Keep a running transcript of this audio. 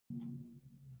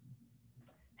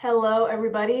Hello,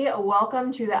 everybody.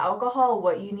 Welcome to the Alcohol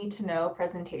What You Need to Know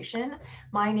presentation.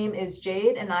 My name is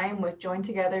Jade, and I am with Join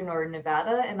Together Northern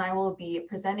Nevada, and I will be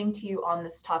presenting to you on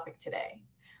this topic today.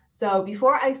 So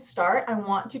before I start, I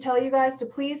want to tell you guys to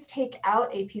please take out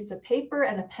a piece of paper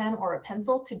and a pen or a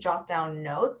pencil to jot down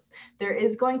notes. There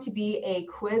is going to be a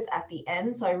quiz at the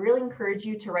end, so I really encourage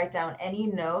you to write down any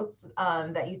notes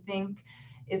that you think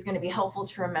is going to be helpful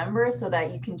to remember so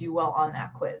that you can do well on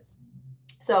that quiz.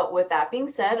 So with that being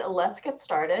said, let's get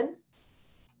started.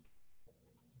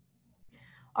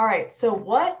 All right, so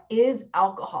what is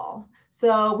alcohol?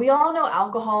 So we all know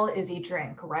alcohol is a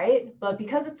drink, right? But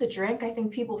because it's a drink, I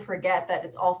think people forget that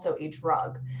it's also a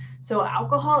drug. So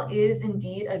alcohol is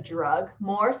indeed a drug,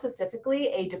 more specifically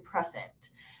a depressant.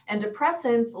 And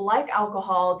depressants, like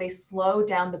alcohol, they slow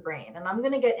down the brain. And I'm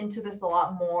going to get into this a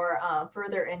lot more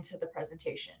further into the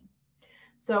presentation.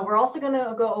 So we're also going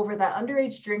to go over that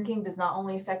underage drinking does not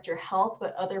only affect your health,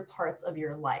 but other parts of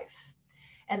your life.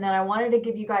 And then I wanted to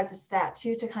give you guys a stat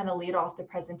too to kind of lead off the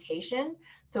presentation.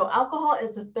 So alcohol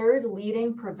is the third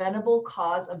leading preventable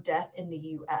cause of death in the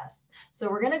US. So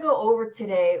we're going to go over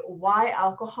today why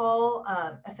alcohol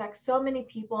affects so many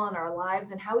people in our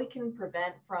lives and how we can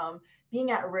prevent from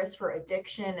being at risk for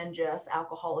addiction and just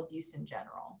alcohol abuse in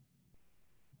general.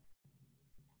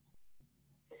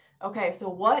 Okay, so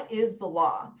what is the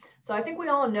law? So I think we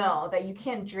all know that you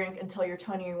can't drink until you're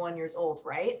 21 years old,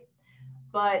 right?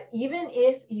 But even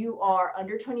if you are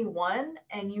under 21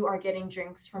 and you are getting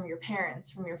drinks from your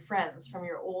parents, from your friends, from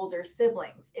your older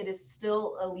siblings, it is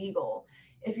still illegal.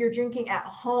 If you're drinking at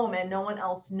home and no one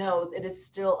else knows, it is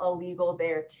still illegal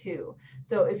there too.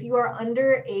 So if you are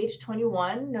under age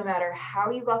 21, no matter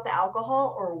how you got the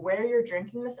alcohol or where you're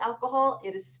drinking this alcohol,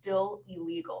 it is still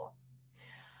illegal.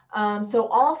 So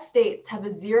all states have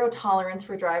a zero tolerance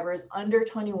for drivers under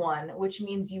 21, which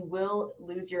means you will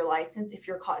lose your license if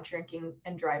you're caught drinking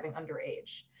and driving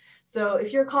underage. So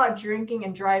if you're caught drinking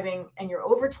and driving and you're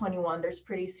over 21, there's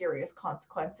pretty serious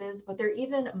consequences, but they're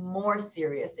even more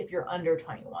serious if you're under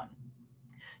 21.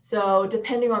 So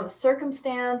depending on the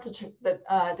circumstance,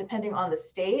 depending on the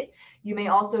state, you may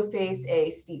also face a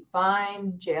steep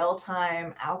fine, jail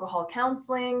time, alcohol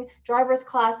counseling, driver's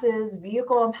classes,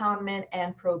 vehicle impoundment,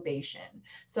 and probation.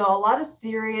 So a lot of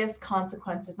serious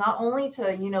consequences, not only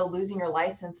to, losing your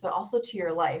license, but also to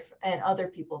your life and other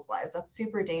people's lives. That's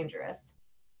super dangerous.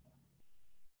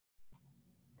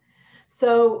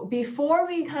 So before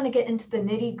we kind of get into the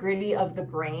nitty gritty of the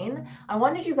brain, I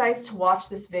wanted you guys to watch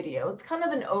this video. It's kind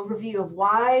of an overview of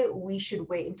why we should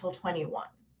wait until 21.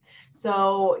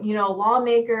 So,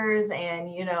 lawmakers and,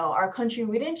 our country,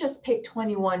 we didn't just pick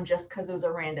 21 just because it was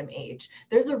a random age.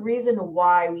 There's a reason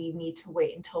why we need to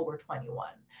wait until we're 21.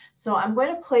 So I'm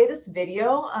going to play this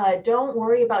video. Don't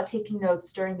worry about taking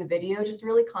notes during the video. Just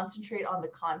really concentrate on the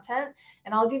content.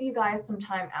 And I'll give you guys some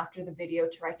time after the video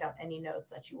to write down any notes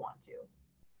that you want to.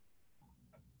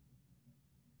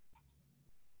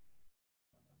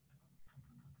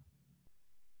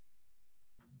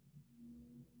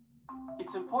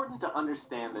 It's important to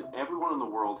understand that everyone in the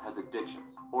world has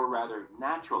addictions, or rather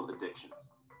natural addictions,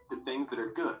 to things that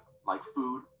are good, like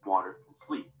food, water, and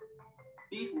sleep.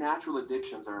 These natural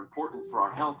addictions are important for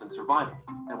our health and survival,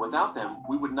 and without them,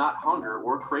 we would not hunger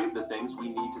or crave the things we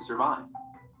need to survive.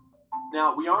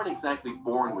 Now, we aren't exactly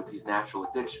born with these natural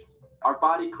addictions. Our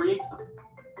body creates them.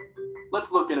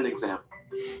 Let's look at an example.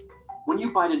 When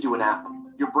you bite into an apple,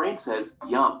 your brain says,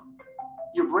 yum.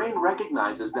 Your brain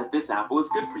recognizes that this apple is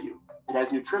good for you. It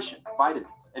has nutrition,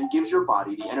 vitamins, and gives your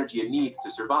body the energy it needs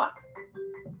to survive.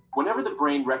 Whenever the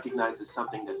brain recognizes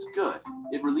something that's good,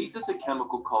 it releases a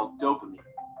chemical called dopamine.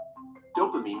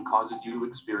 Dopamine causes you to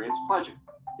experience pleasure.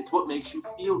 It's what makes you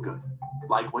feel good,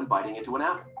 like when biting into an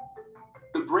apple.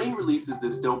 The brain releases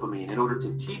this dopamine in order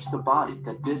to teach the body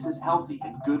that this is healthy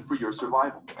and good for your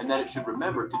survival, and that it should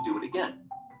remember to do it again.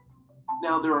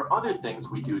 Now, there are other things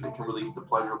we do that can release the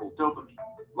pleasurable dopamine,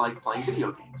 like playing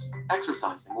video games,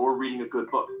 exercising, or reading a good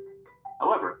book.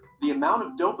 However, the amount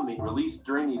of dopamine released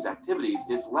during these activities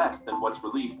is less than what's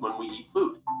released when we eat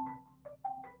food.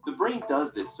 The brain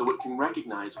does this so it can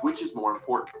recognize which is more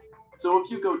important. So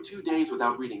if you go 2 days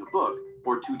without reading a book,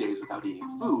 or 2 days without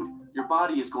eating food, your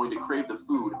body is going to crave the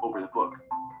food over the book.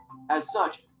 As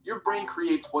such, your brain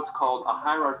creates what's called a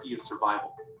hierarchy of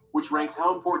survival, which ranks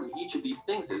how important each of these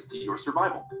things is to your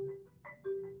survival.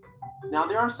 Now,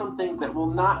 there are some things that will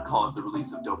not cause the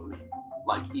release of dopamine,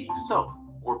 like eating soap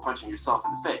or punching yourself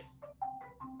in the face.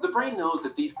 The brain knows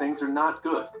that these things are not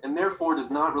good and therefore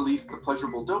does not release the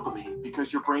pleasurable dopamine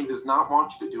because your brain does not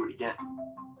want you to do it again.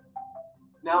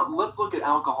 Now, let's look at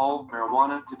alcohol,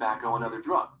 marijuana, tobacco, and other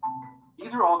drugs.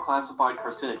 These are all classified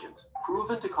carcinogens,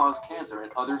 proven to cause cancer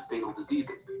and other fatal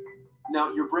diseases.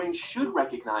 Now, your brain should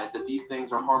recognize that these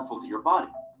things are harmful to your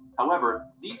body. However,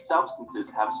 these substances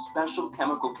have special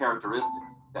chemical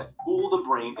characteristics that fool the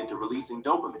brain into releasing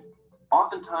dopamine,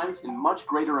 oftentimes in much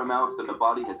greater amounts than the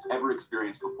body has ever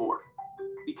experienced before.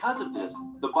 Because of this,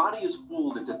 the body is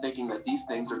fooled into thinking that these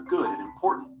things are good and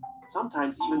important,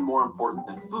 sometimes even more important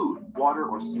than food, water,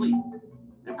 or sleep,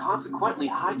 and consequently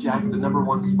hijacks the number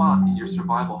one spot in your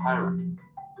survival hierarchy.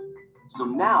 So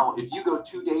now, if you go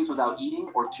 2 days without eating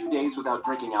or 2 days without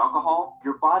drinking alcohol,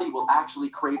 your body will actually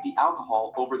crave the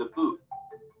alcohol over the food.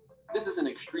 This is an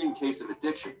extreme case of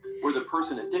addiction, where the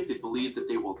person addicted believes that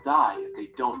they will die if they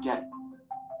don't get it.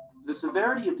 The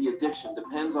severity of the addiction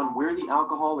depends on where the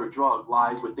alcohol or drug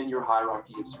lies within your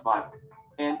hierarchy of survival,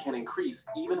 and can increase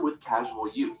even with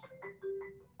casual use.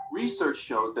 Research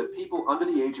shows that people under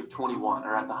the age of 21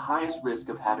 are at the highest risk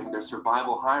of having their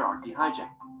survival hierarchy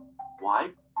hijacked. Why?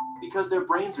 Because their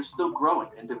brains are still growing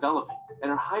and developing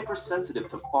and are hypersensitive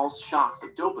to false shocks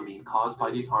of dopamine caused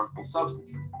by these harmful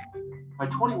substances. By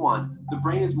 21, the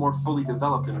brain is more fully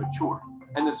developed and mature,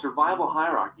 and the survival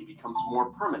hierarchy becomes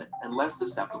more permanent and less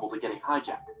susceptible to getting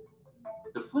hijacked.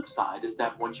 The flip side is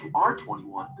that once you are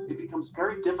 21, it becomes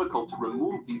very difficult to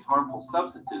remove these harmful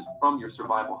substances from your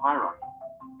survival hierarchy.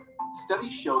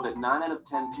 Studies show that 9 out of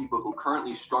 10 people who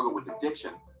currently struggle with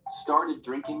addiction started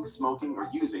drinking, smoking, or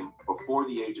using before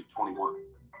the age of 21.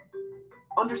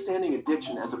 Understanding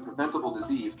addiction as a preventable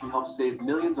disease can help save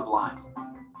millions of lives.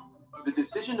 The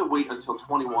decision to wait until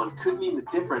 21 could mean the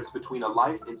difference between a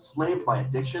life enslaved by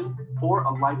addiction or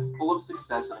a life full of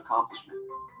success and accomplishment.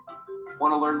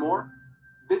 Want to learn more?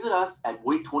 Visit us at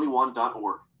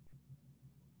wait21.org.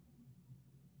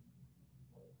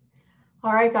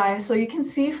 All right, guys, so you can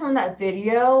see from that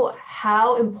video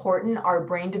how important our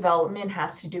brain development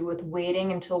has to do with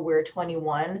waiting until we're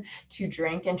 21 to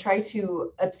drink, and try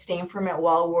to abstain from it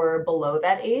while we're below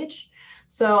that age.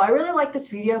 So I really like this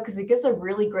video because it gives a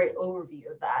really great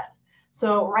overview of that.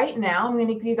 So right now, I'm going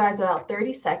to give you guys about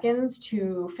 30 seconds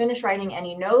to finish writing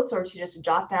any notes or to just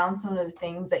jot down some of the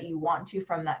things that you want to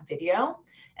from that video,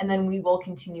 and then we will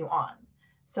continue on.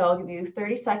 So I'll give you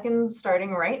 30 seconds starting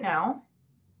right now.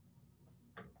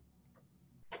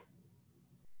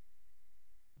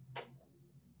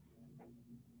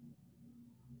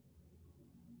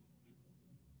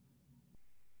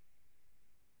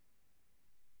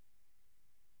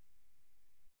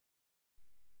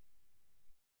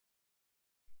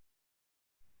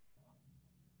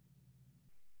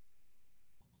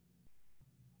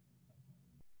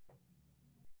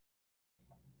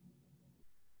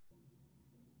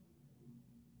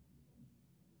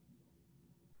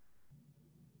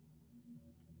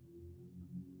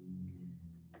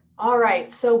 All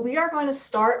right, so we are going to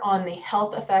start on the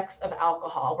health effects of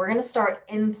alcohol. We're going to start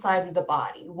inside of the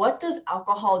body. What does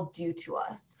alcohol do to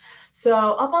us? So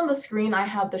up on the screen, I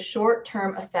have the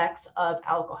short-term effects of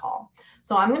alcohol.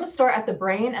 So I'm going to start at the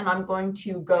brain and I'm going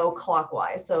to go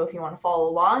clockwise. So if you want to follow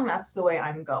along, that's the way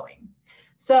I'm going.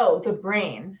 So the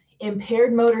brain,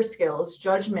 impaired motor skills,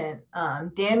 judgment,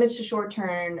 damage to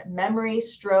short-term memory,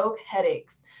 stroke,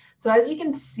 headaches. So as you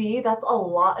can see, that's a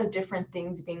lot of different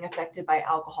things being affected by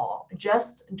alcohol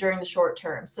just during the short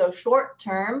term. So short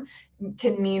term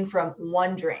can mean from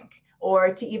one drink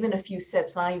or to even a few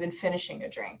sips, not even finishing a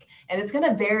drink. And it's going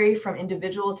to vary from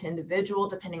individual to individual,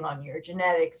 depending on your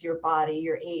genetics, your body,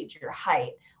 your age, your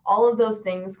height. All of those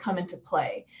things come into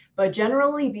play. But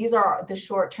generally, these are the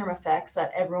short-term effects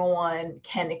that everyone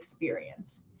can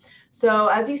experience. So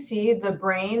as you see, the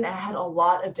brain had a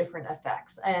lot of different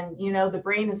effects. And, you know, the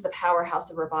brain is the powerhouse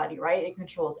of our body, right? It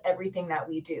controls everything that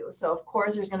we do. So of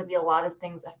course, there's going to be a lot of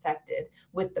things affected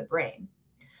with the brain.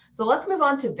 So let's move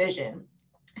on to vision.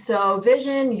 So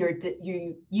vision,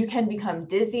 you can become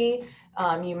dizzy.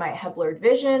 You might have blurred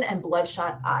vision and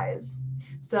bloodshot eyes.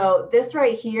 So this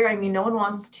right here, I mean, no one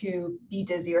wants to be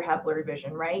dizzy or have blurred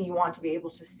vision, right? You want to be able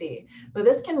to see, but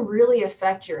this can really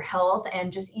affect your health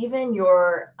and just even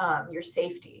your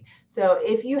safety. So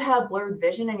if you have blurred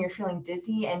vision and you're feeling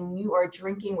dizzy and you are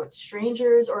drinking with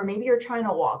strangers, or maybe you're trying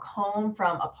to walk home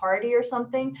from a party or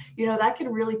something, you know, that could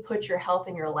really put your health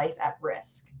and your life at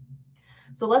risk.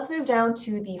 So let's move down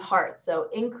to the heart. So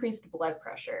increased blood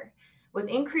pressure. With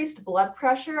increased blood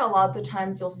pressure, a lot of the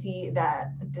times you'll see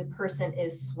that the person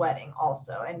is sweating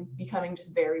also and becoming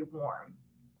just very warm.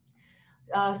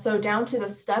 So down to the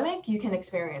stomach, you can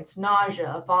experience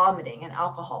nausea, vomiting, and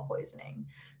alcohol poisoning.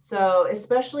 So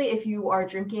especially if you are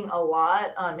drinking a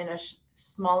lot in a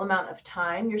small amount of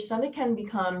time, your stomach can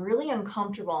become really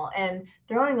uncomfortable, and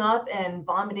throwing up and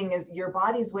vomiting is your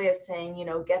body's way of saying, you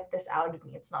know, get this out of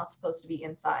me. It's not supposed to be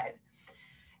inside.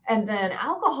 And then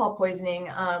alcohol poisoning,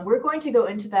 we're going to go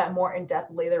into that more in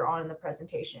depth later on in the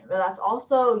presentation, but that's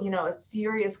also, a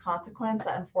serious consequence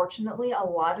that unfortunately a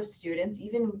lot of students,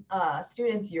 even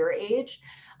students your age,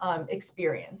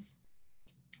 experience.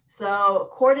 So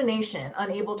coordination,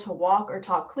 unable to walk or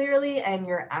talk clearly, and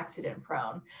you're accident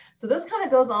prone. So this kind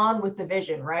of goes on with the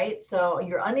vision, right? So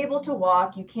you're unable to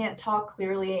walk, you can't talk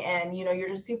clearly, and you're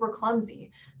just super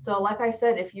clumsy. So like I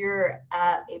said, if you're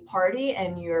at a party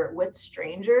and you're with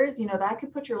strangers, that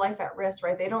could put your life at risk,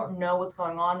 right? They don't know what's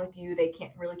going on with you. They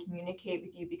can't really communicate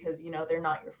with you because, they're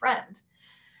not your friend.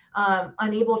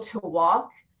 Unable to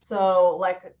walk. So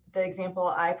like the example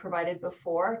I provided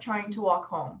before, trying to walk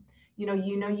home.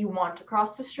 You want to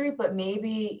cross the street, but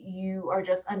maybe you are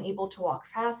just unable to walk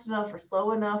fast enough or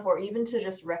slow enough, or even to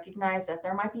just recognize that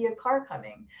there might be a car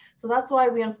coming. So that's why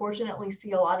we unfortunately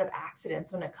see a lot of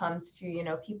accidents when it comes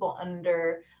to, people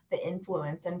under the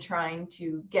influence and trying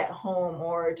to get home,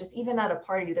 or just even at a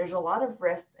party. There's a lot of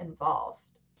risks involved.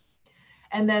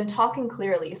 And then talking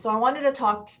clearly. So I wanted to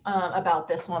talk about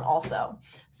this one also.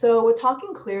 So with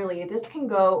talking clearly, this can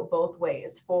go both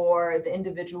ways for the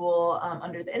individual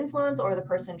under the influence or the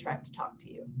person trying to talk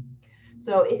to you.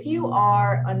 So if you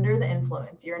are under the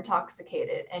influence, you're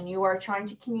intoxicated, and you are trying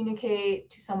to communicate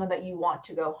to someone that you want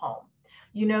to go home.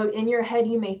 In your head,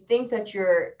 you may think that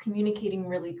you're communicating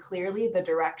really clearly the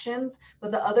directions,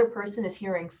 but the other person is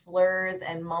hearing slurs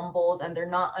and mumbles, and they're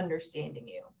not understanding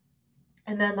you.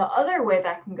 And then the other way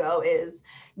that can go is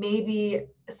maybe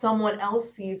someone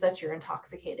else sees that you're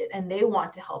intoxicated and they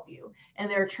want to help you, and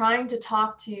they're trying to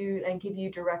talk to you and give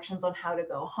you directions on how to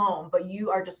go home, but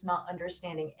you are just not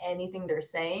understanding anything they're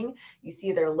saying. You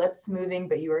see their lips moving,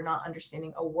 but you are not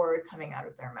understanding a word coming out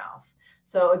of their mouth.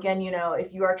 So again,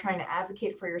 if you are trying to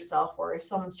advocate for yourself, or if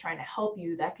someone's trying to help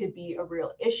you, that could be a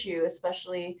real issue,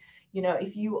 especially,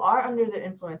 if you are under the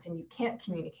influence and you can't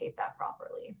communicate that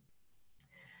properly.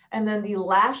 And then the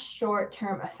last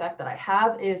short-term effect that I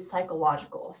have is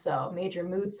psychological. So major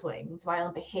mood swings,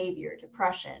 violent behavior,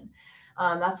 depression.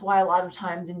 That's why a lot of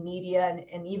times in media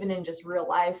and even in just real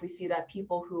life, we see that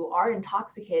people who are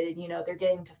intoxicated, they're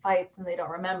getting into fights and they don't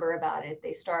remember about it.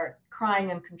 They start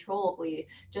crying uncontrollably.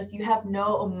 Just you have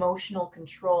no emotional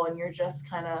control, and you're just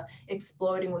kind of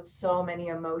exploding with so many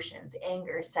emotions: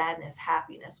 anger, sadness,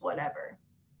 happiness, whatever.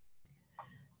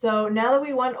 So now that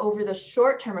we went over the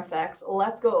short-term effects,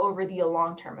 let's go over the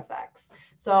long-term effects.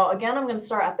 So again, I'm going to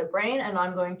start at the brain, and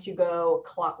I'm going to go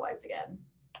clockwise again.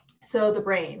 So the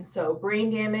brain, so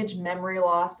brain damage, memory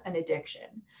loss, and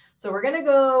addiction. So we're going to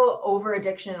go over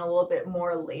addiction a little bit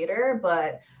more later,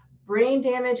 but brain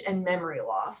damage and memory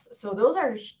loss. So those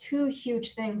are two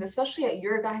huge things, especially at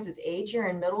your guys' age. You're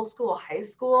in middle school, high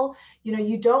school.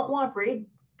 You don't want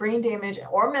brain damage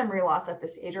or memory loss at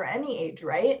this age, or any age,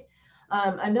 right?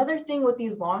 Another thing with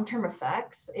these long-term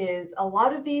effects is a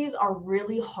lot of these are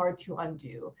really hard to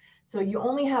undo. So you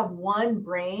only have one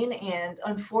brain, and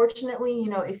unfortunately,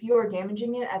 if you are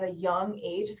damaging it at a young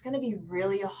age, it's going to be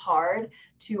really hard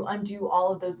to undo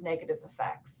all of those negative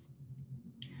effects.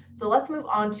 So let's move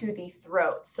on to the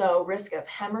throat. So risk of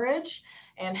hemorrhage,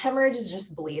 and hemorrhage is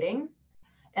just bleeding,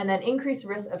 and then increased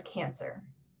risk of cancer.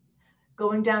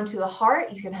 Going down to the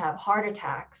heart, you can have heart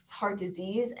attacks, heart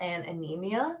disease, and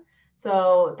anemia.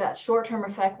 So that short-term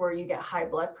effect where you get high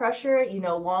blood pressure,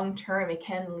 long-term, it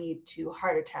can lead to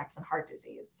heart attacks and heart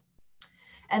disease.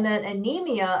 And then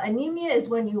anemia is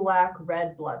when you lack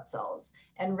red blood cells.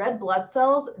 And red blood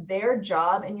cells, their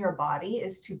job in your body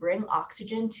is to bring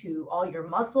oxygen to all your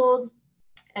muscles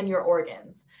and your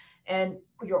organs. And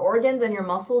your organs and your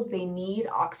muscles, they need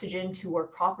oxygen to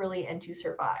work properly and to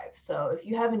survive. So if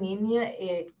you have anemia,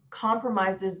 it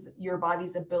compromises your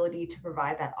body's ability to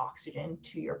provide that oxygen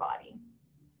to your body.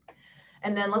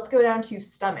 And then let's go down to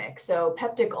stomach. So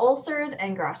peptic ulcers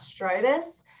and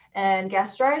gastritis. And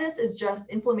gastritis is just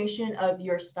inflammation of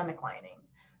your stomach lining.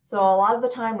 So a lot of the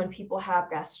time when people have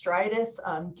gastritis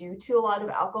due to a lot of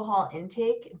alcohol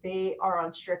intake, they are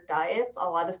on strict diets. A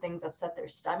lot of things upset their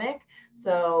stomach.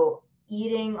 So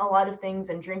eating a lot of things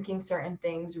and drinking certain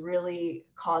things really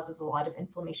causes a lot of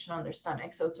inflammation on their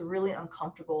stomach. So it's a really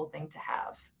uncomfortable thing to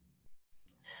have.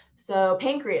 So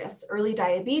pancreas, early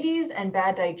diabetes, and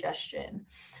bad digestion.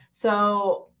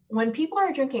 So when people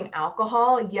are drinking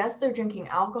alcohol, yes, they're drinking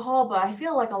alcohol, but I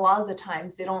feel like a lot of the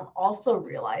times they don't also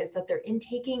realize that they're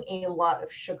intaking a lot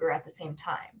of sugar at the same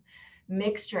time.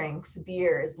 Mixed drinks,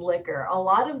 beers, liquor, a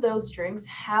lot of those drinks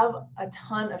have a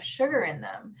ton of sugar in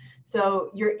them.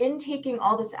 So you're intaking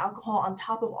all this alcohol on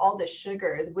top of all this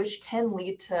sugar, which can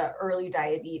lead to early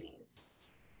diabetes.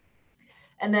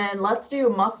 And then let's do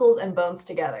muscles and bones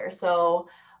together. So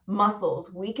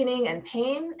muscles, weakening and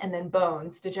pain, and then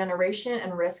bones, degeneration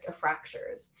and risk of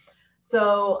fractures.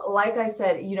 So like I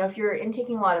said, if you're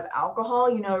intaking a lot of alcohol,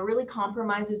 it really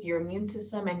compromises your immune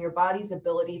system and your body's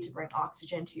ability to bring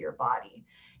oxygen to your body.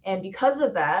 And because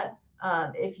of that,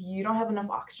 if you don't have enough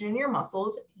oxygen in your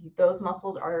muscles, those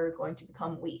muscles are going to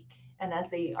become weak. And as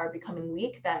they are becoming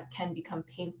weak, that can become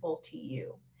painful to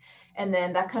you. And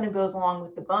then that kind of goes along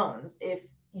with the bones. If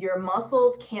your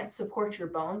muscles can't support your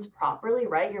bones properly,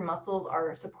 right? Your muscles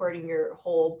are supporting your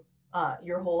whole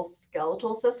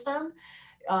skeletal system.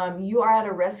 You are at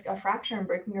a risk of fracture and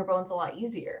breaking your bones a lot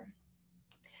easier.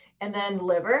 And then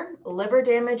liver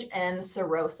damage and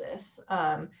cirrhosis.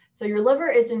 So your liver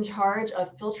is in charge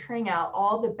of filtering out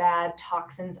all the bad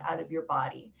toxins out of your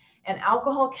body. And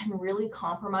alcohol can really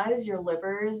compromise your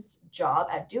liver's job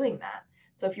at doing that.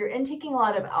 So if you're intaking a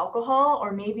lot of alcohol,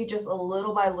 or maybe just a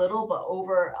little by little, but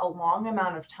over a long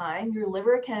amount of time, your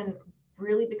liver can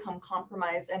really become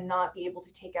compromised and not be able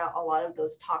to take out a lot of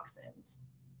those toxins.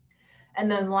 And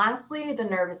then lastly, the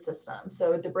nervous system.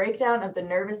 So the breakdown of the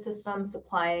nervous system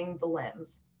supplying the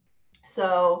limbs.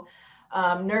 So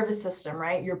nervous system,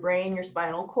 right? Your brain, your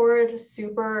spinal cord,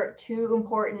 two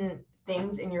important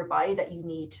things in your body that you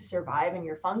need to survive and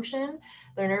your function.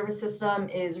 The nervous system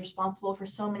is responsible for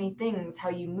so many things: how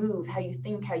you move, how you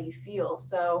think, how you feel.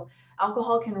 So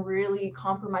alcohol can really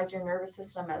compromise your nervous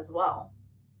system as well.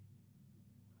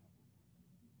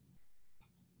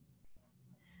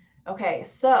 Okay,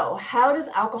 so how does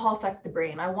alcohol affect the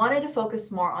brain? I wanted to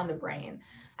focus more on the brain.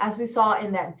 As we saw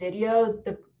in that video,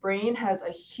 the brain has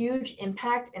a huge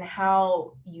impact in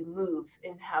how you move,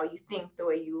 in how you think, the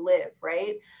way you live,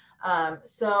 right?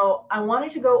 So I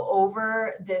wanted to go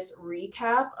over this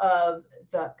recap of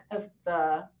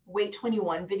the Weight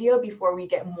 21 video before we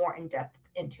get more in depth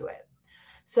into it.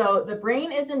 So the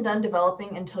brain isn't done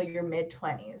developing until your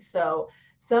mid-20s. So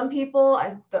some people,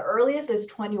 the earliest is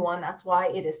 21. That's why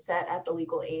it is set at the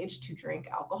legal age to drink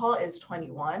alcohol is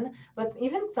 21. But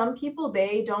even some people,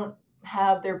 they don't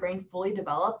have their brain fully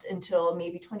developed until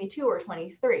maybe 22 or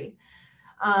 23.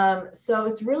 So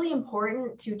it's really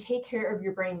important to take care of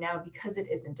your brain now because it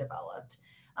isn't developed.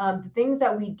 The things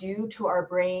that we do to our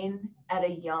brain at a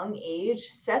young age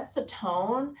sets the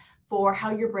tone for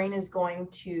how your brain is going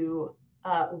to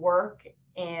work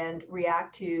and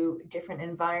react to different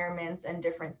environments and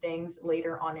different things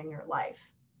later on in your life.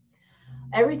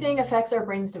 Everything affects our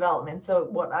brain's development. So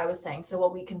what I was saying, so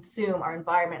what we consume, our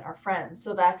environment, our friends.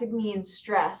 So that could mean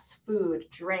stress, food,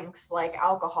 drinks like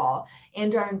alcohol,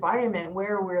 and our environment,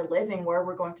 where we're living, where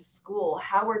we're going to school,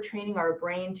 how we're training our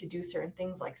brain to do certain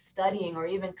things like studying or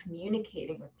even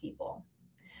communicating with people.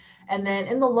 And then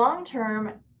in the long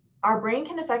term, our brain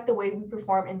can affect the way we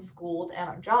perform in schools and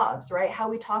our jobs, right? How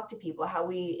we talk to people, how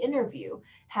we interview,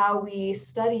 how we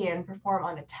study and perform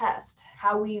on a test,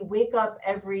 how we wake up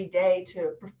every day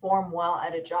to perform well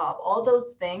at a job. All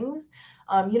those things,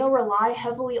 rely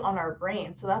heavily on our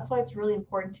brain. So that's why it's really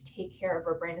important to take care of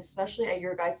our brain, especially at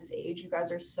your guys' age. You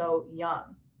guys are so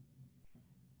young.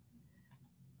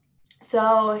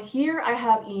 So here I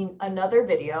have another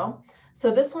video. So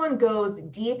this one goes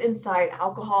deep inside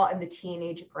alcohol and the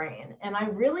teenage brain. And I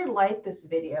really like this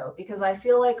video because I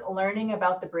feel like learning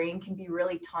about the brain can be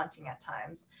really taunting at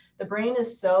times. The brain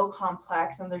is so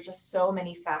complex and there's just so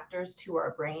many factors to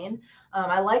our brain.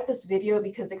 I like this video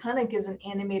because it kind of gives an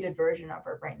animated version of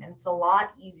our brain and it's a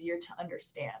lot easier to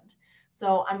understand.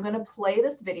 So I'm going to play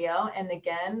this video, and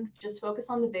again, just focus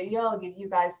on the video. I'll give you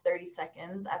guys 30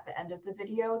 seconds at the end of the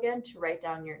video again to write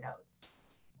down your notes.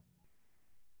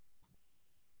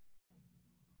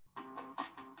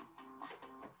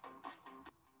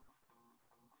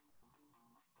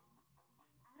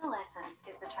 Adolescence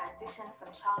is the transition from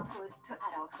childhood to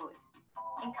adulthood,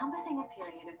 encompassing a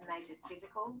period of major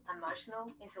physical, emotional,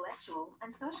 intellectual,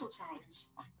 and social change.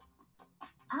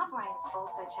 Our brains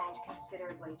also change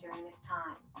considerably during this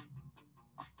time.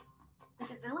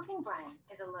 The developing brain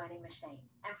is a learning machine,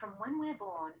 and from when we're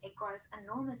born, it grows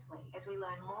enormously as we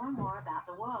learn more and more about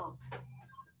the world.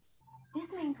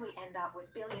 This means we end up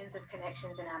with billions of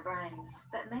connections in our brains,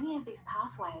 but many of these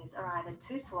pathways are either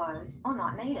too slow or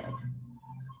not needed.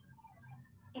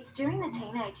 It's during the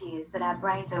teenage years that our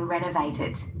brains are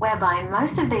renovated, whereby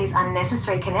most of these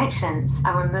unnecessary connections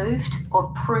are removed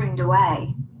or pruned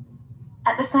away.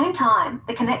 At the same time,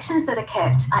 the connections that are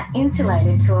kept are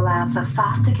insulated to allow for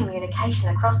faster communication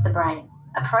across the brain,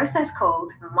 a process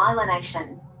called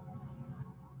myelination.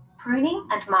 Pruning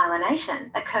and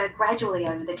myelination occur gradually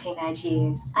over the teenage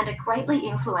years and are greatly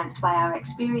influenced by our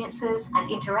experiences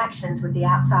and interactions with the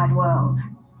outside world,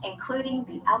 including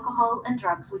the alcohol and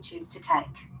drugs we choose to take.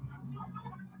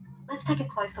 Let's take a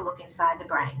closer look inside the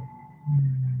brain.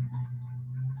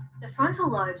 The frontal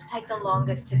lobes take the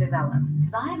longest to develop.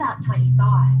 By about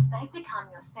 25, they've become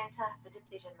your center for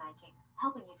decision making,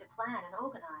 helping you to plan and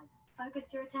organize,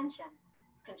 focus your attention,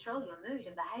 control your mood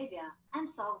and behavior, and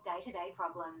solve day-to-day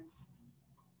problems.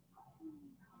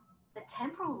 The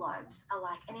temporal lobes are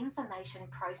like an information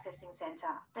processing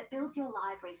center that builds your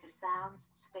library for sounds,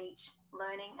 speech,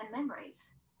 learning, and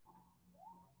memories.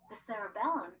 The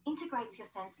cerebellum integrates your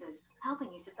senses,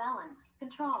 helping you to balance,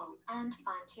 control, and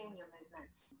fine-tune your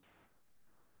movements.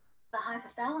 The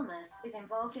hypothalamus is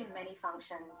involved in many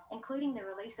functions, including the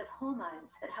release of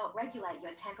hormones that help regulate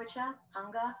your temperature,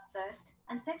 hunger, thirst,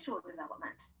 and sexual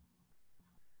development.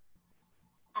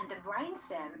 And the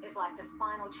brainstem is like the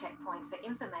final checkpoint for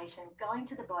information going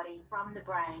to the body from the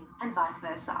brain and vice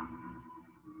versa.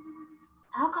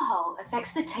 Alcohol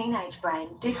affects the teenage brain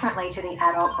differently to the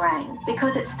adult brain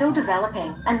because it's still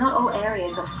developing and not all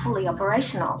areas are fully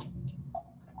operational.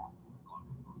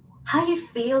 How you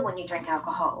feel when you drink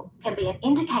alcohol can be an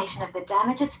indication of the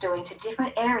damage it's doing to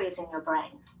different areas in your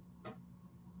brain.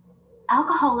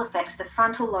 Alcohol affects the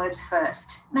frontal lobes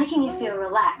first, making you feel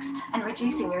relaxed and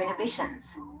reducing your inhibitions.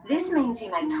 This means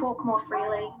you may talk more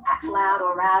freely, act loud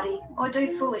or rowdy, or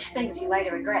do foolish things you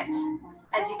later regret.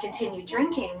 As you continue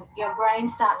drinking, your brain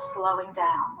starts slowing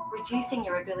down, reducing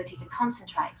your ability to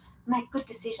concentrate, make good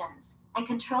decisions, and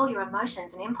control your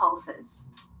emotions and impulses.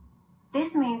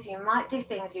 This means you might do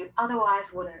things you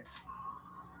otherwise wouldn't.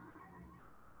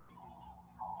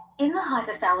 In the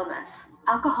hypothalamus,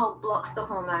 alcohol blocks the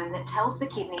hormone that tells the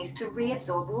kidneys to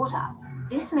reabsorb water.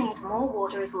 This means more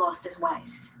water is lost as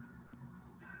waste.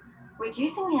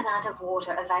 Reducing the amount of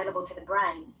water available to the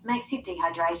brain makes you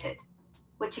dehydrated,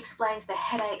 which explains the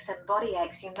headaches and body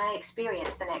aches you may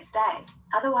experience the next day,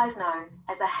 otherwise known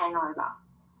as a hangover.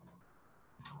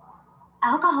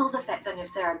 Alcohol's effect on your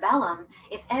cerebellum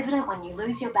is evident when you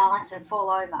lose your balance and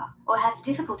fall over, or have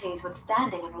difficulties with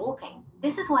standing and walking.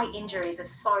 This is why injuries are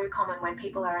so common when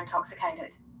people are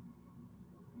intoxicated.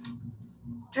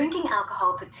 Drinking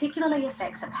alcohol particularly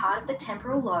affects a part of the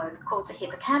temporal lobe called the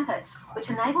hippocampus, which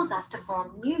enables us to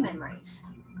form new memories.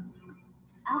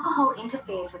 Alcohol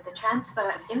interferes with the transfer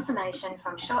of information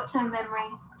from short-term memory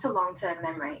to long-term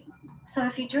memory. So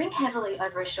if you drink heavily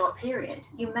over a short period,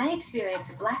 you may experience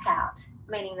a blackout,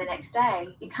 meaning the next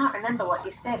day you can't remember what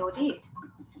you said or did.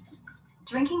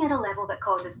 Drinking at a level that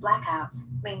causes blackouts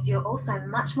means you're also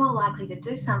much more likely to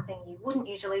do something you wouldn't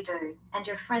usually do, and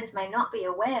your friends may not be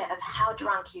aware of how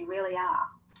drunk you really are.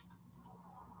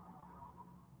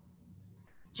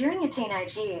 During your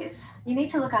teenage years, you need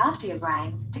to look after your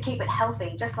brain to keep it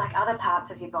healthy, just like other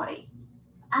parts of your body.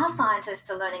 Our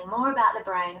scientists are learning more about the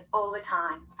brain all the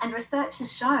time, and research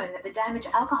has shown that the damage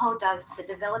alcohol does to the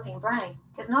developing brain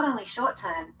is not only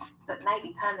short-term, but may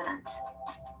be permanent.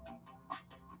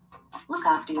 Look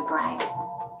after your brain.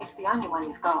 It's the only one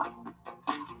you've got.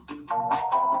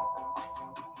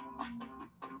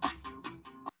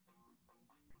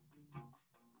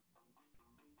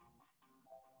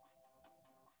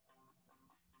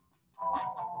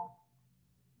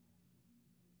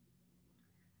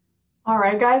 All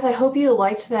right, guys, I hope you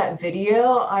liked that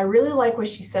video. I really like what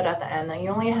she said at the end, that you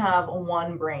only have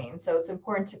one brain, so it's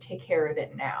important to take care of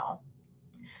it now.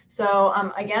 So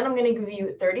again, I'm going to give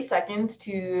you 30 seconds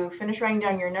to finish writing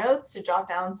down your notes, to jot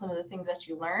down some of the things that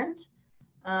you learned,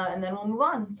 and then we'll move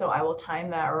on. So I will time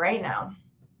that right now.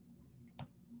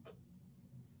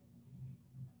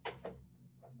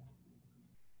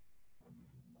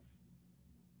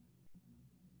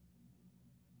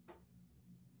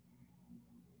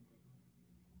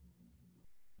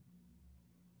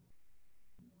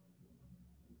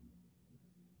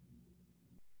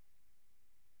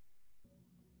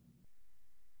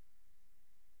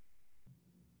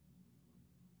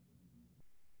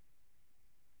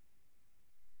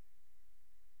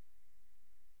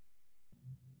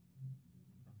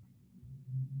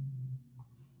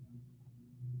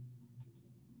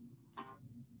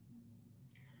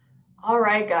 All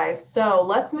right, guys, so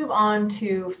let's move on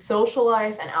to social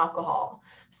life and alcohol.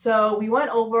 So we went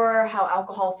over how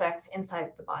alcohol affects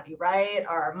inside the body, right?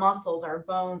 Our muscles, our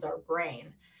bones, our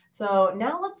brain. So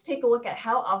now let's take a look at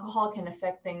how alcohol can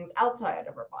affect things outside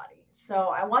of our body.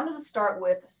 So I wanted to start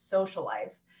with social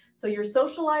life. So your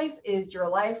social life is your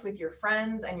life with your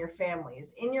friends and your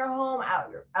families, in your home,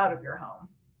 out of your home.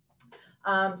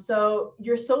 So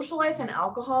your social life and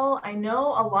alcohol, I know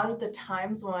a lot of the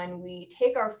times when we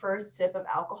take our first sip of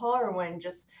alcohol, or when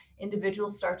just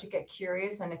individuals start to get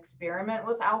curious and experiment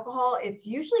with alcohol, it's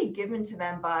usually given to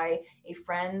them by a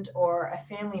friend or a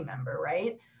family member,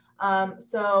 right?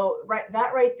 So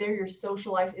that right there, your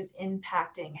social life is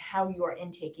impacting how you are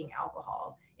intaking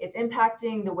alcohol. It's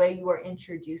impacting the way you are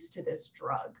introduced to this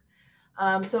drug.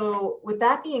 So with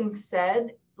that being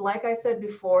said, like I said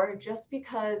before, just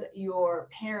because your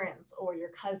parents or your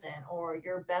cousin or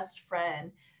your best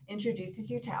friend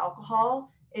introduces you to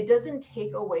alcohol, it doesn't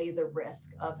take away the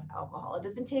risk of alcohol. It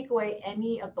doesn't take away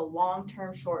any of the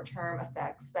long-term, short-term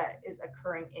effects that is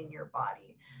occurring in your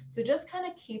body. So just kind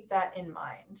of keep that in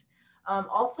mind.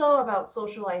 Also about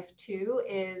social life too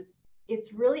is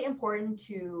it's really important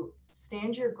to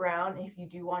stand your ground if you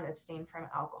do want to abstain from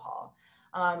alcohol.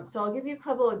 So I'll give you a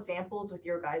couple examples with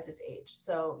your guys' age.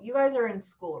 So you guys are in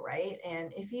school, right?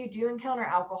 And if you do encounter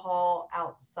alcohol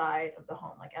outside of the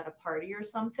home, like at a party or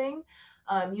something,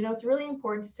 it's really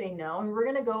important to say no. And we're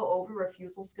going to go over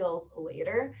refusal skills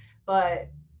later, but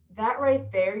that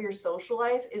right there, your social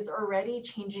life is already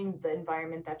changing the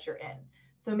environment that you're in.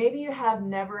 So maybe you have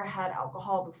never had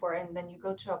alcohol before, and then you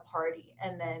go to a party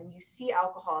and then you see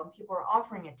alcohol and people are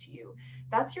offering it to you.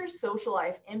 That's your social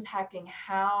life impacting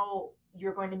how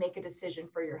you're going to make a decision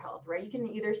for your health, right? You can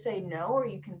either say no or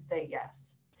you can say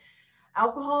yes.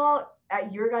 Alcohol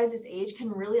at your guys' age can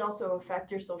really also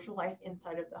affect your social life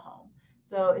inside of the home.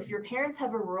 So if your parents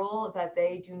have a rule that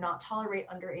they do not tolerate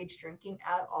underage drinking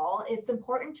at all, it's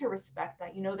important to respect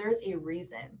that. There's a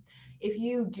reason. If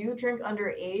you do drink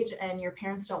underage and your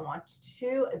parents don't want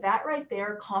to, that right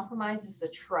there compromises the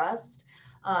trust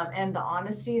and the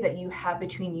honesty that you have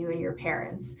between you and your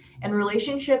parents. And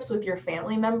relationships with your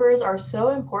family members are so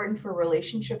important for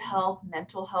relationship health,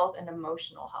 mental health, and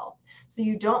emotional health. So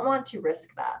you don't want to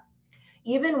risk that.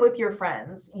 Even with your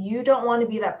friends, you don't want to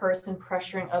be that person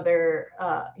pressuring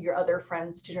your other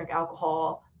friends to drink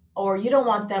alcohol, or you don't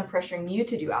want them pressuring you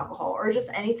to do alcohol, or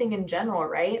just anything in general,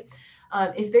 right?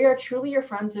 If they are truly your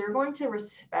friends, they're going to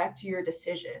respect your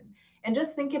decision. And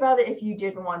just think about it, if you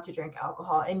didn't want to drink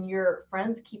alcohol and your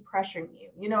friends keep pressuring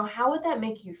you, how would that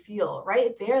make you feel?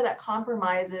 Right there, that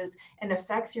compromises and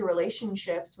affects your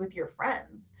relationships with your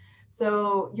friends.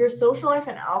 So your social life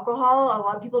and alcohol, a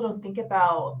lot of people don't think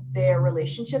about their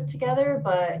relationship together,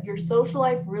 but your social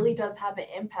life really does have an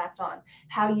impact on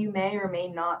how you may or may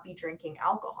not be drinking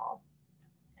alcohol.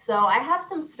 So I have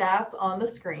some stats on the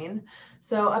screen.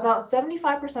 So about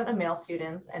 75% of male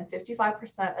students and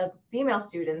 55% of female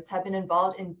students have been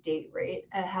involved in date rape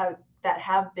and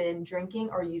have been drinking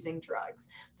or using drugs.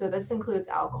 So this includes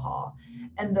alcohol.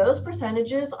 And those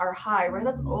percentages are high, right?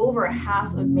 That's over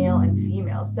half of male and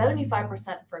female,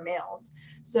 75% for males.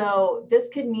 So this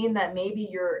could mean that maybe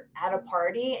you're at a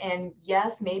party and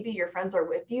yes, maybe your friends are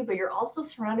with you, but you're also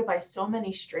surrounded by so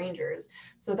many strangers.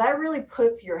 So that really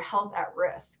puts your health at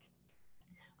risk.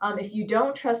 If you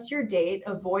don't trust your date,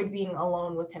 avoid being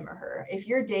alone with him or her. If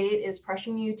your date is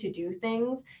pressuring you to do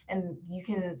things and you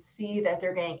can see that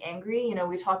they're getting angry,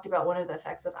 we talked about one of the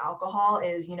effects of alcohol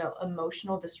is,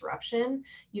 emotional disruption.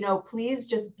 Please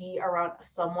just be around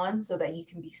someone so that you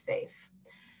can be safe.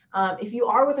 If you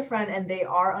are with a friend and they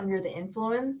are under the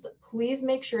influence, please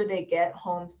make sure they get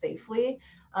home safely.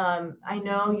 I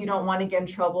know you don't want to get in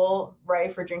trouble,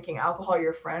 right, for drinking alcohol,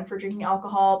 your friend for drinking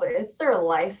alcohol, but it's their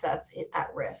life that's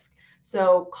at risk.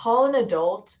 So call an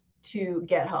adult to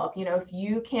get help. If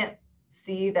you can't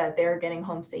see that they're getting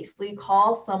home safely,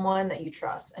 call someone that you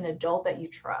trust, an adult that you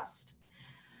trust.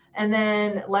 And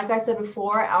then, like I said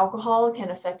before, alcohol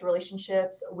can affect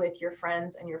relationships with your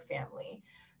friends and your family.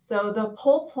 So the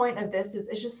whole point of this is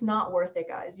it's just not worth it,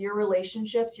 guys. Your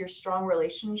relationships, your strong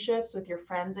relationships with your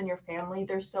friends and your family,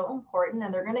 they're so important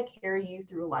and they're going to carry you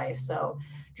through life. So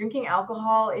drinking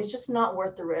alcohol is just not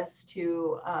worth the risk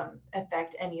to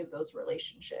affect any of those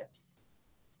relationships.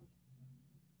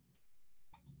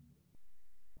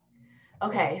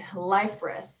 Okay, life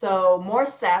risk. So more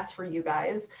stats for you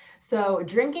guys. So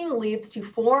drinking leads to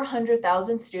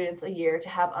 400,000 students a year to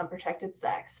have unprotected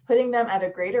sex, putting them at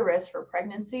a greater risk for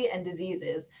pregnancy and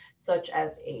diseases such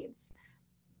as AIDS.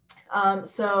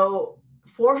 So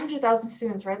 400,000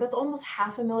 students, right? That's almost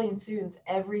 500,000 students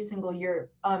every single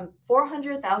year.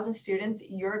 400,000 students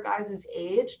your guys'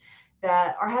 age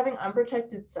that are having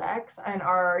unprotected sex and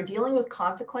are dealing with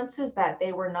consequences that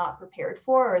they were not prepared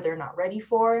for or they're not ready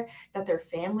for, that their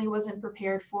family wasn't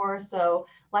prepared for. So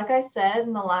like I said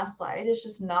in the last slide, it's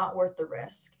just not worth the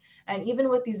risk. And even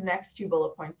with these next two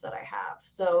bullet points that I have.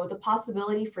 So the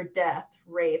possibility for death,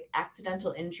 rape,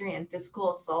 accidental injury, and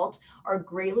physical assault are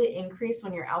greatly increased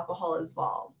when your alcohol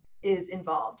is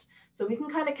involved. So we can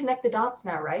kind of connect the dots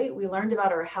now, right? We learned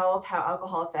about our health, how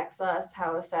alcohol affects us,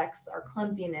 how it affects our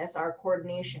clumsiness, our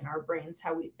coordination, our brains,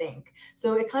 how we think.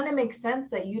 So it kind of makes sense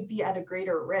that you'd be at a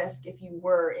greater risk if you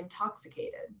were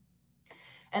intoxicated.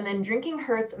 And then drinking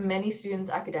hurts many students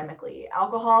academically.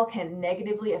 Alcohol can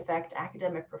negatively affect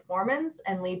academic performance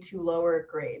and lead to lower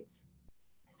grades.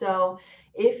 So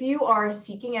if you are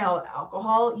seeking out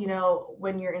alcohol,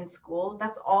 when you're in school,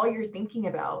 that's all you're thinking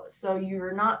about. So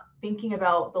you're not thinking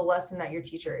about the lesson that your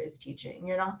teacher is teaching.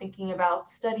 You're not thinking about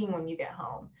studying when you get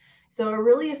home. So it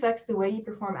really affects the way you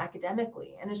perform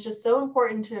academically. And it's just so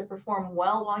important to perform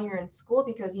well while you're in school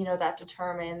because, that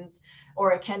determines,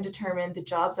 or it can determine the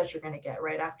jobs that you're going to get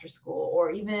right after school,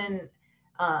 or even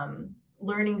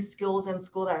learning skills in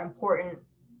school that are important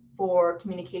for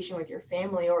communication with your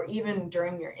family or even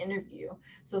during your interview.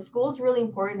 So school is really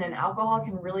important, and alcohol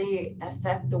can really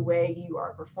affect the way you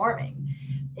are performing.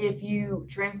 If you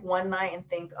drink one night and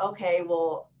think, okay,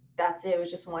 well, that's it was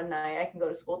just one night, I can go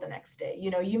to school the next day,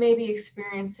 you may be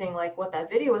experiencing, like what that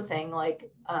video was saying,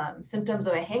 like symptoms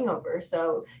of a hangover.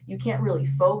 So you can't really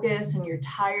focus and you're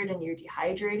tired and you're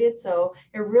dehydrated. So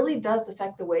it really does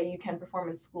affect the way you can perform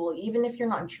in school, even if you're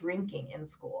not drinking in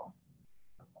school.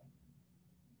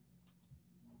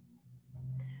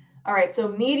 All right, so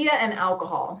media and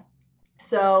alcohol.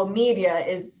 So media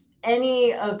is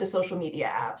any of the social media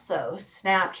apps. So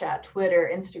Snapchat,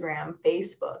 Twitter, Instagram,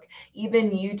 Facebook,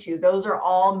 even YouTube, those are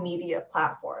all media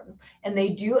platforms. And they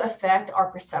do affect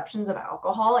our perceptions of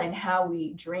alcohol and how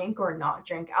we drink or not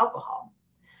drink alcohol.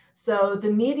 So the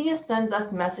media sends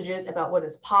us messages about what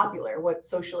is popular, what's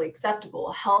socially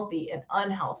acceptable, healthy, and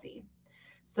unhealthy.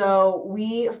 So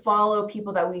we follow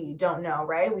people that we don't know,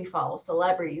 right? We follow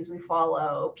celebrities, we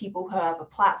follow people who have a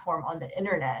platform on the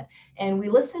internet, and we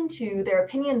listen to their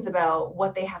opinions about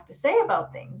what they have to say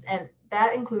about things. And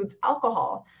that includes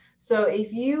alcohol. So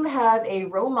if you have a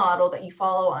role model that you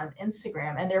follow on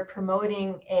Instagram and they're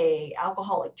promoting a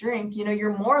alcoholic drink,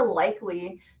 you're more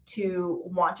likely to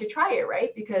want to try it,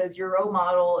 right? Because your role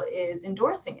model is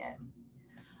endorsing it.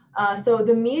 So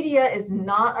the media is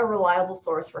not a reliable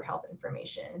source for health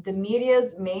information. The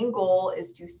media's main goal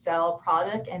is to sell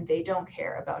product, and they don't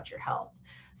care about your health.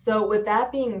 So with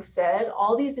that being said,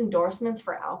 all these endorsements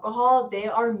for alcohol, they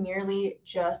are merely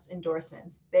just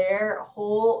endorsements. Their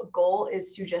whole goal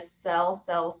is to just sell,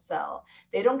 sell, sell.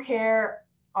 They don't care,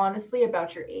 honestly,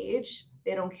 about your age.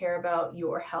 They don't care about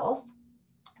your health.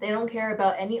 They don't care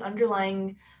about any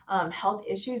underlying health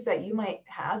issues that you might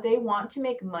have. They want to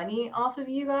make money off of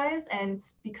you guys. And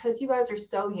because you guys are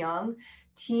so young,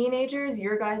 teenagers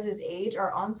your guys' age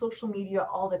are on social media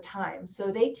all the time. So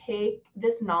they take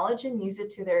this knowledge and use it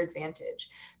to their advantage.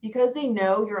 Because they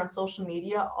know you're on social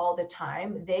media all the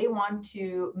time, they want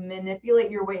to manipulate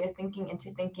your way of thinking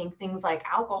into thinking things like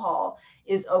alcohol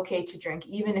is okay to drink,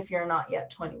 even if you're not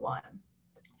yet 21.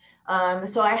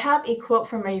 So I have a quote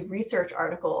from a research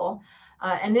article,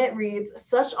 and it reads,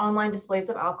 such online displays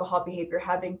of alcohol behavior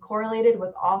have been correlated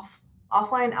with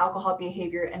offline alcohol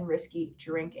behavior and risky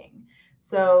drinking.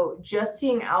 So just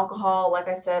seeing alcohol, like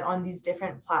I said, on these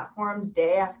different platforms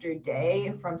day after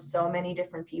day from so many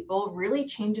different people really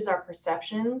changes our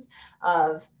perceptions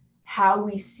of how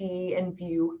we see and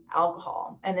view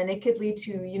alcohol. And then it could lead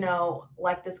to,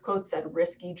 like this quote said,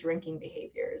 risky drinking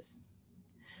behaviors.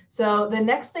 So the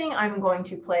next thing I'm going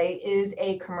to play is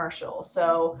a commercial.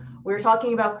 So we were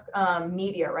talking about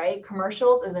media, right?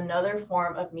 Commercials is another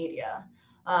form of media.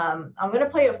 I'm going to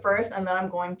play it first, and then I'm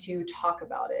going to talk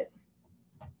about it.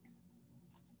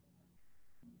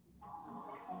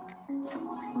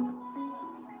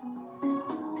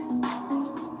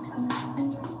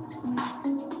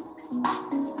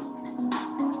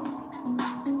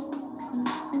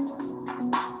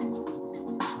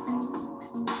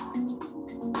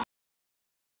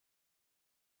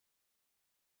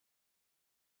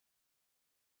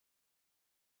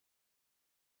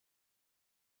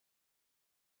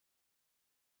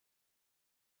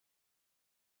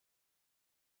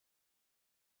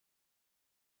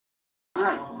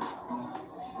 Right.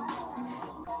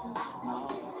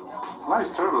 Nice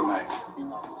turtleneck.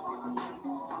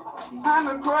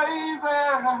 Kinda crazy.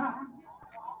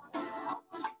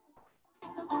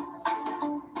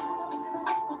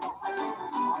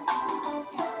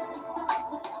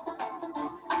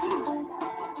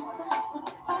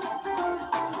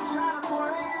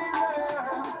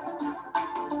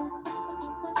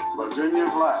 Virginia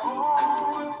Black.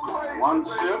 One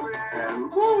sip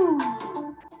and woo!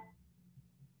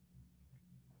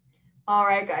 All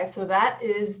right, guys, so that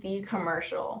is the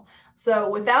commercial. So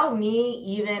without me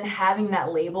even having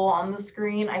that label on the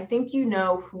screen, I think you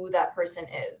know who that person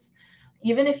is.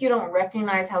 Even if you don't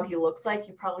recognize how he looks like,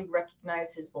 you probably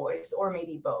recognize his voice, or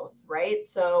maybe both, right?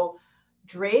 So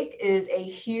Drake is a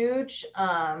huge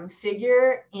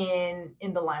figure in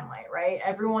the limelight, right?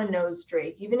 Everyone knows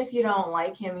Drake. Even if you don't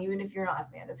like him, even if you're not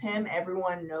a fan of him,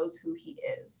 everyone knows who he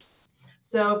is.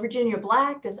 So Virginia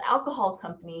Black, this alcohol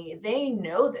company, they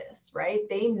know this, right?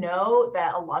 They know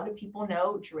that a lot of people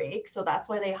know Drake, so that's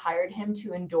why they hired him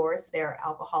to endorse their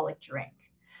alcoholic drink.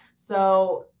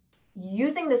 So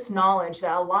using this knowledge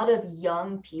that a lot of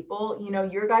young people,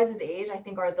 your guys' age, I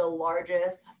think are the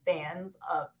largest fans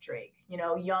of Drake,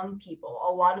 young people,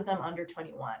 a lot of them under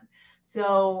 21.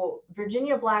 So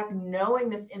Virginia Black, knowing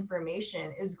this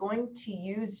information, is going to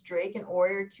use Drake in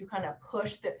order to kind of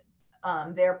push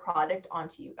their product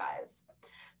onto you guys.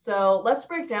 So let's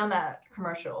break down that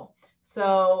commercial.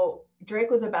 So Drake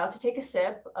was about to take a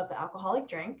sip of the alcoholic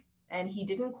drink, and he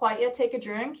didn't quite yet take a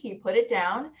drink. He put it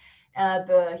down.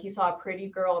 He saw a pretty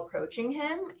girl approaching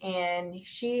him, and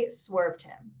she swerved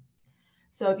him.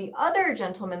 So the other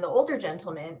gentleman, the older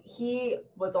gentleman, he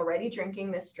was already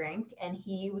drinking this drink, and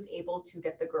he was able to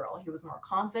get the girl. He was more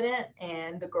confident,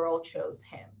 and the girl chose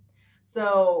him.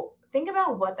 So think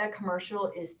about what that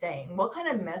commercial is saying. What kind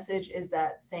of message is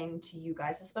that saying to you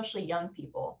guys, especially young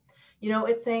people?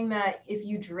 It's saying that if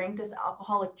you drink this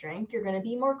alcoholic drink, you're going to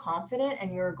be more confident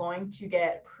and you're going to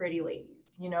get pretty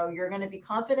ladies. You're going to be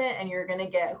confident and you're going to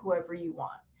get whoever you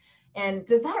want. And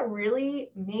does that really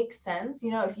make sense?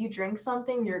 If you drink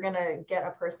something, you're going to get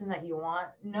a person that you want.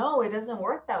 No, it doesn't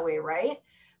work that way, right?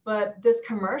 But this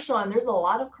commercial, and there's a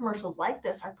lot of commercials like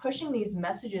this, are pushing these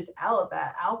messages out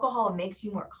that alcohol makes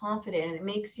you more confident and it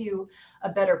makes you a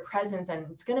better presence, and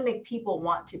it's going to make people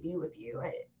want to be with you,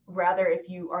 rather if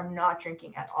you are not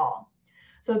drinking at all.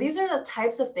 So these are the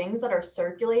types of things that are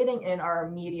circulating in our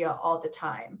media all the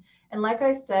time. And like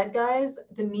I said, guys,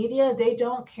 the media, they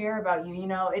don't care about you.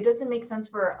 It doesn't make sense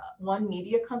for one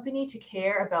media company to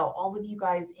care about all of you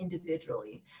guys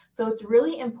individually. So it's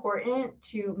really important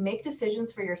to make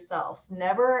decisions for yourselves.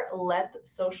 Never let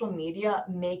social media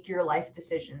make your life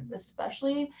decisions,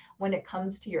 especially when it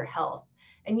comes to your health.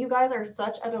 And you guys are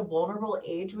such at a vulnerable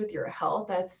age with your health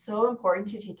that it's so important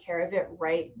to take care of it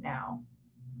right now.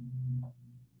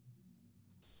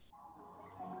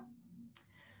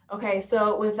 Okay,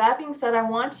 so with that being said, I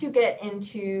want to get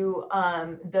into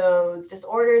those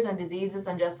disorders and diseases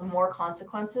and just some more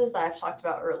consequences that I've talked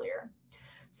about earlier.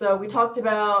 So we talked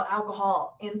about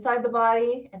alcohol inside the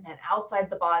body and then outside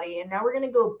the body, and now we're going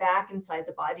to go back inside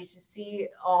the body to see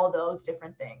all those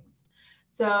different things.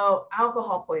 So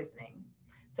alcohol poisoning.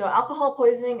 So alcohol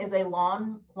poisoning is a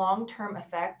long-term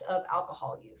effect of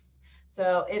alcohol use.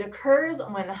 So it occurs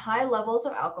when high levels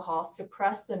of alcohol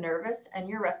suppress the nervous and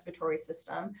your respiratory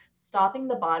system, stopping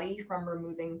the body from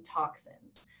removing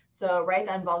toxins. So, right,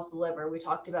 that involves the liver. We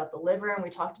talked about the liver and we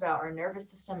talked about our nervous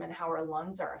system and how our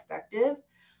lungs are affected.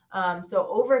 So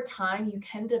over time, you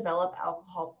can develop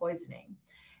alcohol poisoning.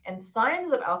 And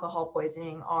signs of alcohol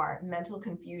poisoning are mental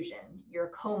confusion,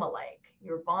 you're coma-like,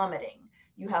 you're vomiting,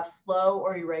 you have slow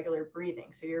or irregular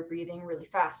breathing. So you're breathing really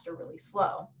fast or really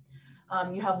slow.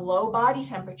 You have low body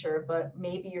temperature, but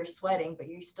maybe you're sweating, but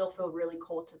you still feel really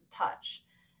cold to the touch.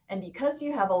 And because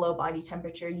you have a low body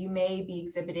temperature, you may be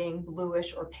exhibiting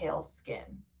bluish or pale skin.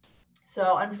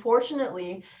 So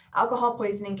unfortunately, alcohol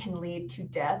poisoning can lead to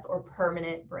death or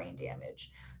permanent brain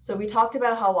damage. So we talked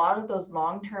about how a lot of those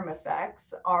long-term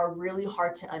effects are really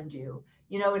hard to undo.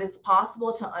 It is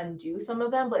possible to undo some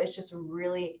of them, but it's just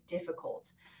really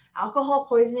difficult. Alcohol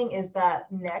poisoning is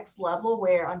that next level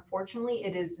where unfortunately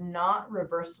it is not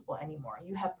reversible anymore.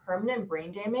 You have permanent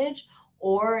brain damage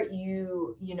or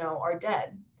you are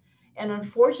dead. And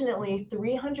unfortunately,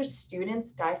 300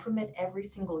 students die from it every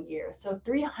single year. So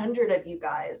 300 of you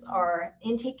guys are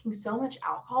intaking so much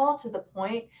alcohol to the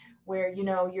point where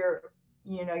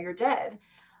you're dead.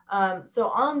 So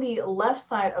on the left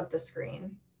side of the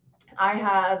screen, I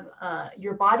have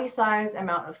your body size,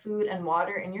 amount of food and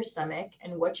water in your stomach,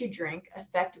 and what you drink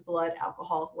affect blood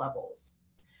alcohol levels.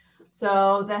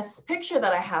 So this picture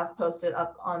that I have posted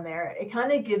up on there, it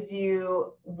kind of gives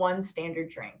you one standard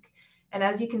drink. And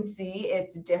as you can see,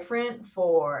 it's different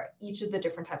for each of the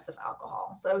different types of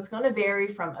alcohol. So it's going to vary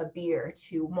from a beer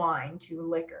to wine to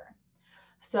liquor.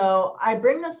 So I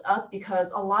bring this up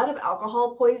because a lot of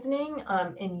alcohol poisoning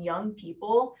in young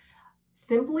people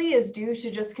simply is due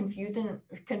to just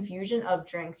confusion of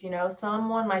drinks.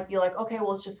 Someone might be like, okay,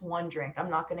 well, it's just one drink, I'm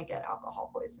not going to get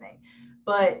alcohol poisoning.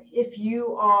 But if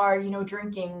you are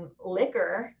drinking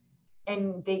liquor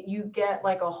and that you get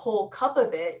like a whole cup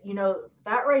of it,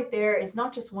 that right there is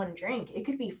not just one drink, it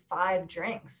could be 5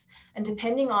 drinks. And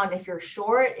depending on if you're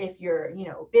short, if you're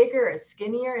bigger or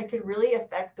skinnier, it could really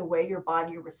affect the way your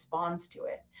body responds to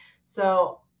it.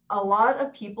 So a lot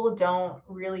of people don't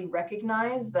really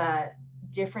recognize that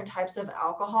different types of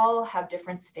alcohol have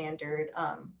different standard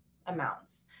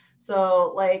amounts.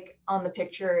 So like on the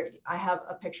picture, I have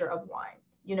a picture of wine.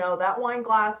 You know, that wine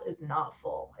glass is not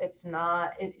full. It's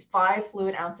not, 5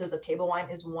 fluid ounces of table wine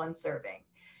is 1 serving.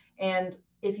 And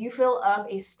if you fill up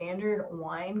a standard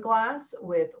wine glass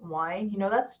with wine, you know,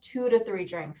 that's 2 to 3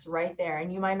 drinks right there.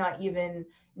 And you might not even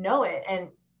know it. And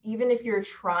even if you're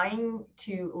trying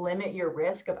to limit your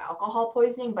risk of alcohol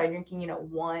poisoning by drinking, you know,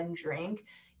 1 drink,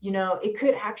 you know, it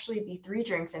could actually be 3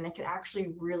 drinks and it could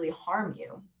actually really harm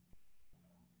you.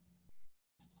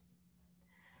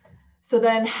 So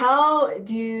then how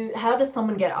does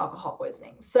someone get alcohol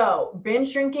poisoning? So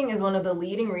binge drinking is one of the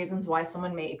leading reasons why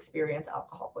someone may experience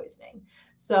alcohol poisoning.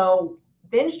 So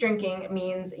binge drinking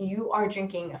means you are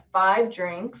drinking 5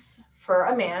 drinks for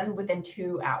a man within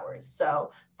 2 hours.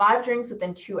 So 5 drinks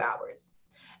within 2 hours.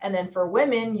 And then for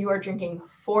women, you are drinking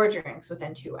 4 drinks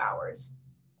within 2 hours.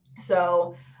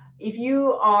 So if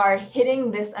you are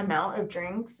hitting this amount of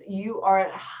drinks, you are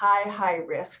at high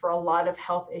risk for a lot of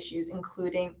health issues,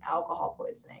 including alcohol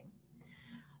poisoning.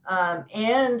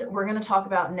 And we're going to talk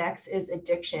about next is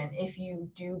addiction if you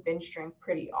do binge drink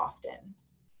pretty often.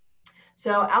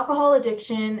 So alcohol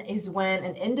addiction is when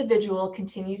an individual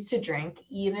continues to drink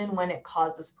even when it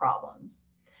causes problems.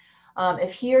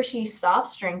 If he or she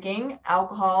stops drinking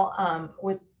alcohol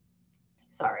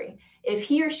if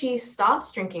he or she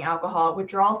stops drinking alcohol,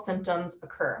 withdrawal symptoms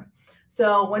occur.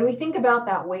 So when we think about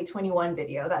that Weight 21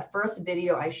 video, that first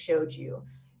video I showed you,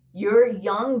 your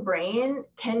young brain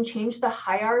can change the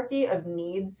hierarchy of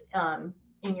needs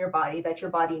in your body that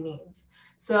your body needs.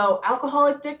 So alcohol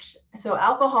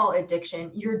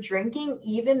addiction, you're drinking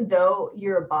even though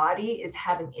your body is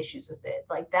having issues with it.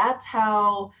 Like that's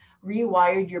how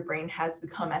rewired your brain has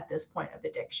become at this point of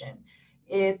addiction.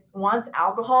 It wants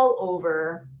alcohol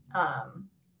over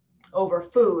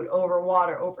food, over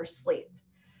water, over sleep.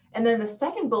 And then the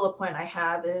second bullet point I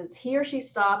have is he or she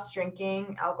stops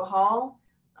drinking alcohol.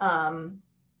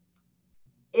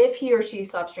 If he or she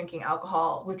stops drinking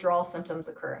alcohol, withdrawal symptoms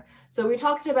occur. So we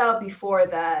talked about before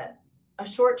that a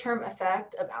short-term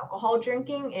effect of alcohol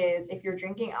drinking is if you're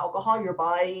drinking alcohol, your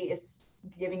body is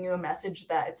giving you a message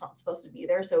that it's not supposed to be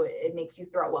there, so it makes you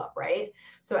throw up, right?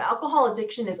 So alcohol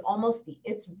addiction is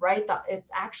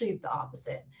it's actually the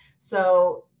opposite.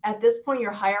 So at this point,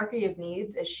 your hierarchy of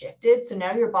needs is shifted. So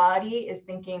now your body is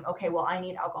thinking, okay, well, I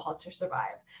need alcohol to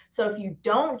survive. So if you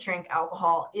don't drink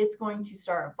alcohol, it's going to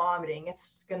start vomiting.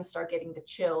 It's going to start getting the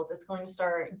chills. It's going to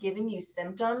start giving you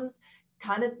symptoms,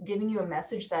 kind of giving you a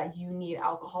message that you need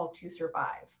alcohol to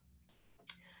survive.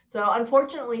 So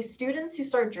unfortunately, students who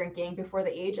start drinking before the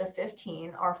age of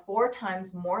 15 are 4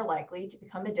 times more likely to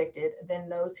become addicted than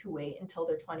those who wait until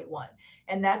they're 21.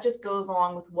 And that just goes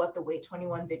along with what the Weight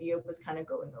 21 video was kind of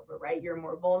going over, right? You're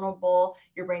more vulnerable,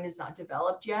 your brain is not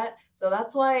developed yet. So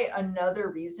that's why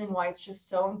another reason why it's just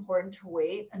so important to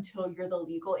wait until you're the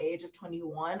legal age of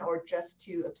 21 or just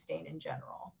to abstain in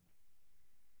general.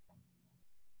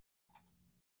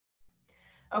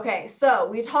 Okay, so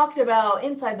we talked about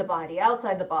inside the body,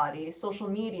 outside the body, social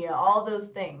media, all those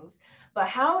things. But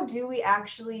how do we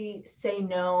actually say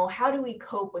no? How do we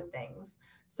cope with things?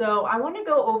 So I want to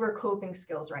go over coping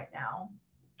skills right now.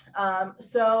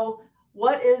 So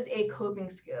what is a coping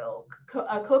skill?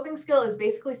 A coping skill is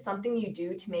basically something you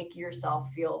do to make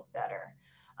yourself feel better.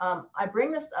 I bring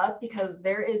this up because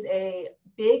there is a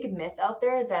big myth out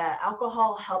there that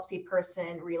alcohol helps a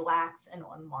person relax and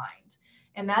unwind.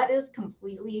 And that is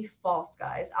completely false,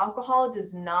 guys. Alcohol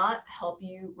does not help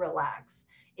you relax.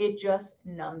 It just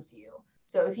numbs you.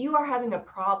 So if you are having a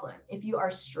problem, if you are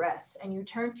stressed and you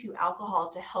turn to alcohol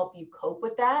to help you cope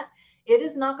with that, it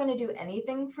is not going to do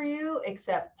anything for you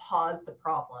except pause the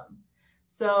problem.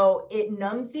 So it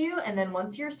numbs you. And then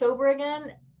once you're sober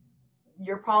again,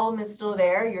 your problem is still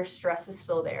there. Your stress is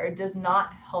still there. It does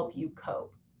not help you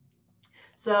cope.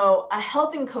 So a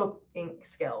healthy coping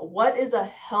skill. What is a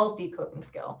healthy coping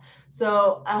skill?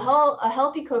 So a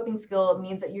healthy coping skill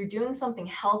means that you're doing something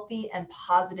healthy and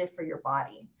positive for your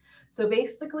body. So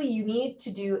basically you need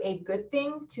to do a good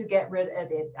thing to get rid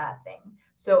of a bad thing.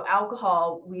 So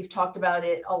alcohol, we've talked about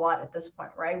it a lot at this point,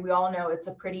 right? We all know it's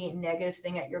a pretty negative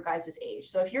thing at your guys' age.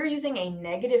 So if you're using a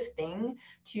negative thing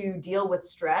to deal with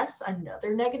stress,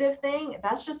 another negative thing,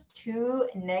 that's just 2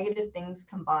 negative things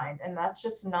combined. And that's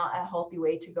just not a healthy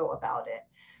way to go about it.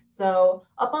 So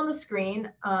up on the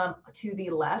screen to the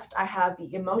left, I have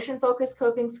the emotion-focused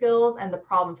coping skills and the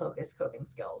problem-focused coping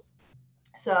skills.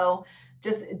 So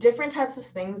just different types of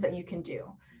things that you can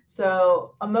do.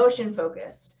 So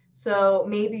emotion-focused. So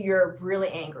maybe you're really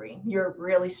angry, you're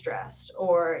really stressed,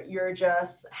 or you're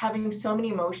just having so many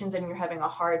emotions and you're having a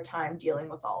hard time dealing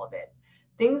with all of it.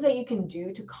 Things that you can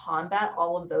do to combat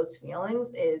all of those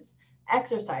feelings is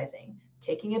exercising,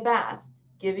 taking a bath,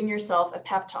 giving yourself a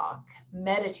pep talk,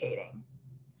 meditating.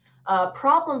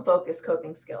 Problem focused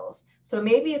coping skills. So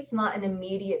maybe it's not an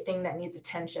immediate thing that needs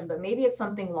attention, but maybe it's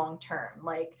something long term.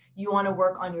 Like you want to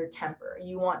work on your temper,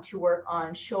 you want to work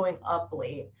on showing up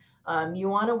late, you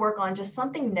want to work on just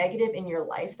something negative in your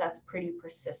life that's pretty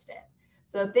persistent.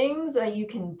 So, things that you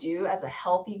can do as a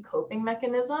healthy coping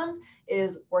mechanism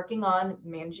is working on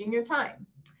managing your time,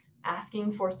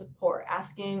 asking for support,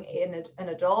 asking an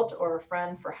adult or a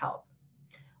friend for help,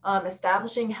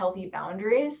 establishing healthy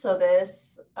boundaries. So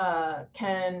this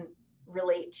can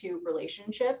relate to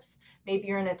relationships. Maybe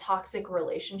you're in a toxic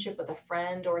relationship with a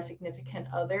friend or a significant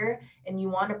other, and you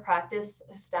want to practice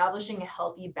establishing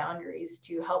healthy boundaries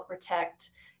to help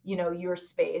protect, your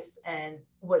space and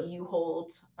what you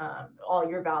hold, all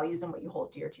your values and what you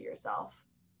hold dear to yourself.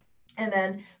 And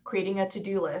then creating a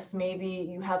to-do list. Maybe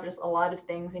you have just a lot of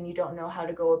things and you don't know how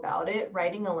to go about it.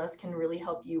 Writing a list can really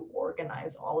help you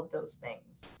organize all of those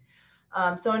things.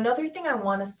 So another thing I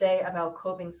want to say about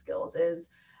coping skills is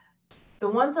the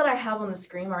ones that I have on the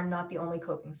screen are not the only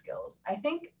coping skills. I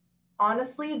think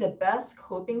honestly, the best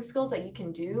coping skills that you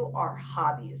can do are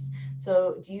hobbies.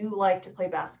 So do you like to play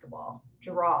basketball,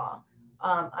 draw,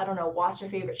 I don't know, watch a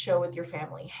favorite show with your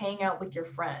family, hang out with your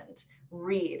friend,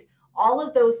 read? All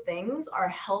of those things are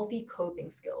healthy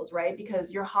coping skills, right?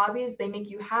 Because your hobbies, they make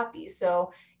you happy.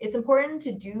 So it's important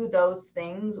to do those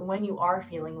things when you are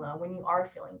feeling low, when you are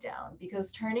feeling down,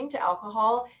 because turning to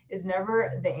alcohol is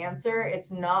never the answer.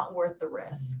 It's not worth the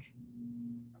risk.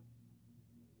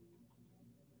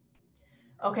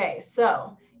 Okay,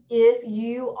 so if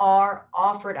you are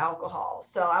offered alcohol,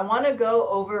 so I want to go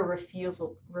over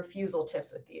refusal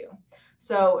tips with you.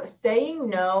 So saying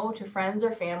no to friends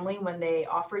or family when they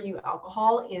offer you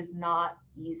alcohol is not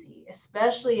easy,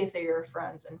 especially if they're your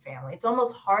friends and family. It's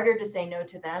almost harder to say no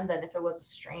to them than if it was a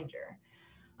stranger.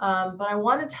 But I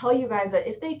want to tell you guys that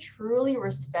if they truly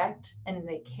respect and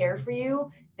they care for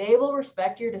you, they will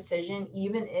respect your decision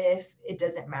even if it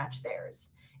doesn't match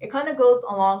theirs. It kind of goes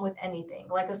along with anything,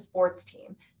 like a sports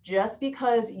team. Just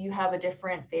because you have a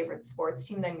different favorite sports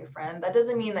team than your friend, that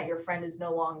doesn't mean that your friend is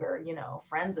no longer,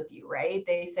 friends with you, right?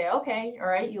 They say, okay, all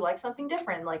right, you like something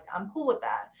different. Like, I'm cool with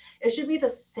that. It should be the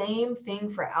same thing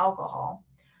for alcohol.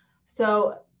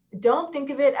 So don't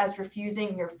think of it as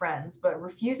refusing your friends, but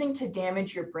refusing to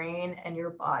damage your brain and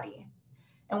your body.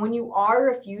 And when you are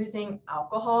refusing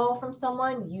alcohol from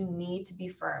someone, you need to be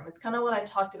firm. It's kind of what I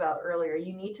talked about earlier.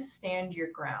 You need to stand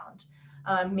your ground.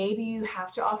 Maybe you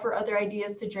have to offer other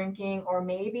ideas to drinking, or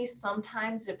maybe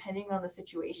sometimes, depending on the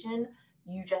situation,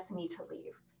 you just need to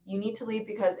leave. You need to leave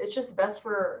because it's just best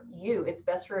for you. It's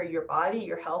best for your body,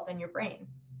 your health, and your brain.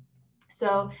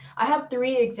 So I have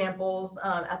three examples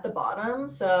at the bottom.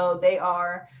 So they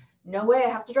are, no way, I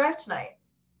have to drive tonight.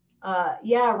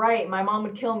 Yeah, right. My mom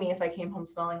would kill me if I came home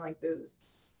smelling like booze.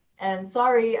 And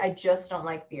sorry, I just don't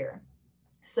like beer.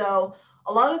 So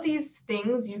a lot of these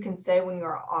things you can say when you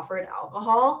are offered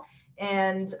alcohol.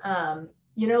 And,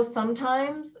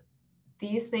 sometimes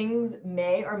these things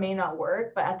may or may not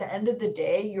work, but at the end of the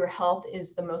day, your health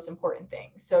is the most important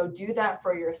thing. So do that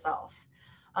for yourself.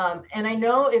 And I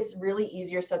know it's really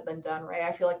easier said than done, right?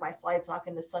 I feel like my slide's not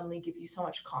going to suddenly give you so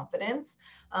much confidence.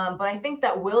 But I think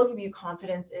that will give you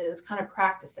confidence is kind of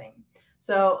practicing.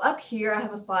 So up here, I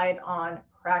have a slide on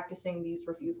practicing these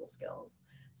refusal skills.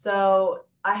 So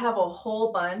I have a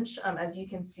whole bunch, as you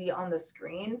can see on the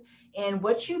screen. And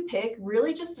what you pick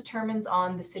really just determines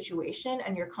on the situation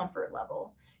and your comfort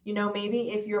level.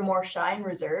 Maybe if you're more shy and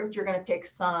reserved, you're going to pick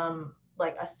some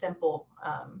like a simple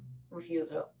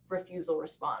refusal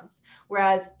response.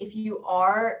 Whereas if you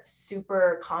are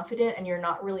super confident and you're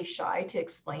not really shy to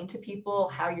explain to people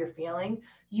how you're feeling,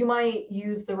 you might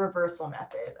use the reversal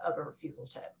method of a refusal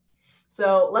tip.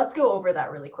 So let's go over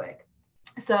that really quick.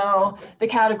 So the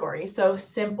category, so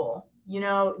simple,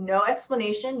 no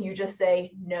explanation, you just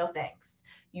say no thanks.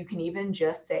 You can even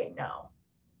just say no.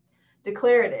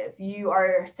 Declarative, you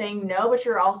are saying no, but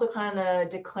you're also kind of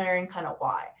declaring kind of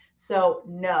why. So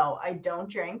no, I don't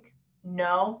drink.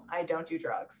 No, I don't do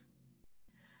drugs.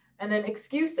 And then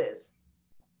excuses,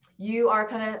 you are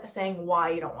kind of saying why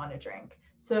you don't want to drink.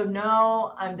 So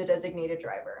no, I'm the designated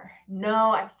driver.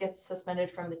 No, I could get suspended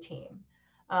from the team.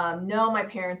 No, my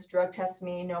parents drug test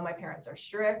me. No, my parents are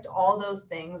strict. All those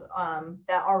things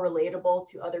that are relatable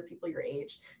to other people your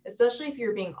age, especially if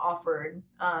you're being offered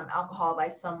alcohol by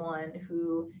someone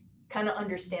who kind of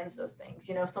understands those things.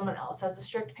 You know, if someone else has a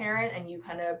strict parent and you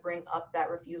kind of bring up that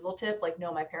refusal tip, like,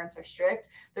 no, my parents are strict,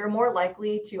 they're more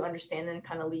likely to understand and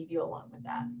kind of leave you alone with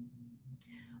that.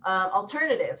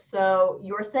 Alternative. So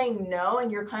you're saying no,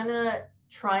 and you're kind of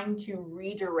trying to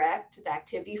redirect the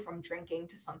activity from drinking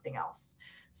to something else.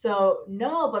 So,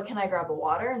 no, but can I grab a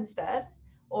water instead?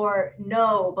 Or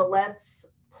no, but let's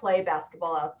play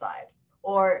basketball outside.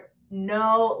 Or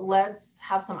no, let's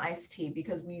have some iced tea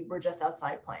because we were just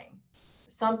outside playing.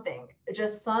 Something,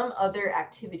 just some other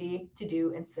activity to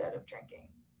do instead of drinking.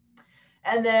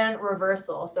 And then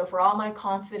reversal. So for all my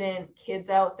confident kids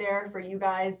out there, for you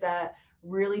guys that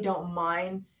really don't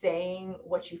mind saying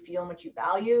what you feel and what you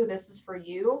value, this is for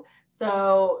you.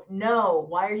 So no,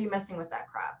 why are you messing with that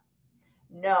crap?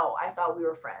 No, I thought we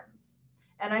were friends.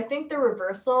 And I think the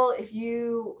reversal, if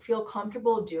you feel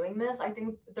comfortable doing this, I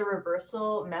think the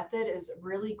reversal method is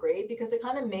really great because it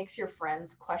kind of makes your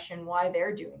friends question why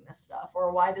they're doing this stuff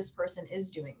or why this person is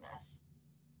doing this.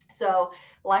 So,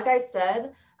 like I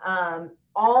said,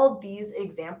 all these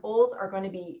examples are going to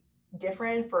be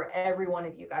different for every one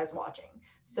of you guys watching.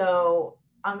 So,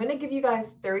 I'm going to give you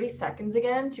guys 30 seconds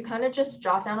again to kind of just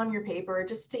jot down on your paper,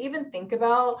 just to even think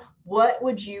about what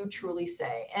would you truly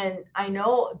say. And I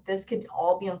know this could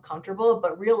all be uncomfortable,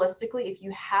 but realistically, if you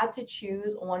had to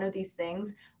choose one of these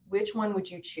things, which one would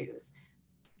you choose?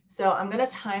 So I'm going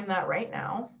to time that right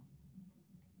now.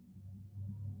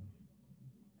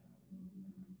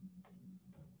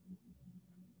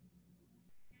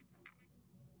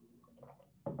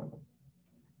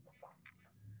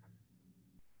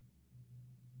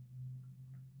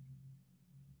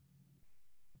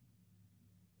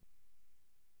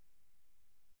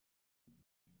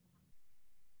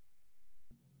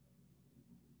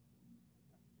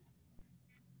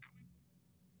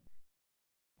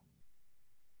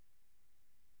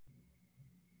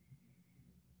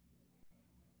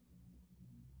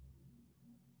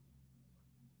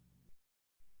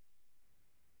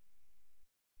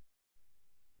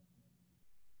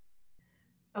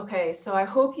 Okay, so I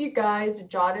hope you guys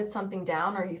jotted something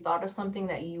down or you thought of something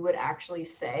that you would actually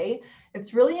say.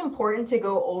 It's really important to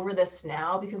go over this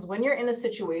now because when you're in a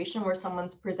situation where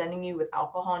someone's presenting you with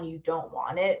alcohol and you don't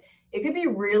want it, it could be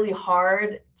really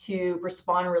hard to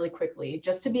respond really quickly,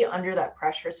 just to be under that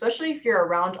pressure, especially if you're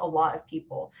around a lot of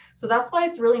people. So that's why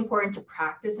it's really important to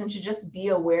practice and to just be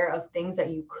aware of things that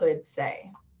you could say.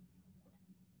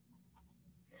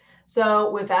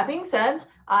 So with that being said,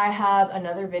 I have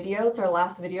another video. It's our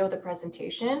last video of the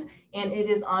presentation, and it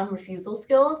is on refusal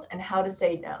skills and how to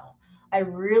say no. I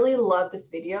really love this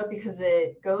video because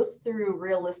it goes through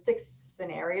realistic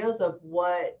scenarios of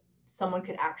what someone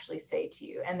could actually say to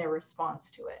you and their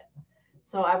response to it.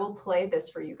 So I will play this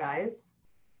for you guys.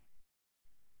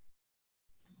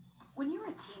 When you're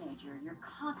a teenager, you're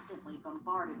constantly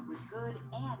bombarded with good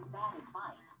and bad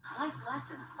advice, life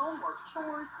lessons, homework,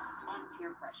 chores, and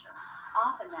peer pressure.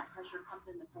 Often that pressure comes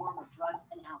in the form of drugs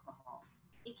and alcohol.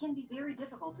 It can be very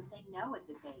difficult to say no at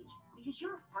this age because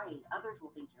you're afraid others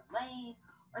will think you're lame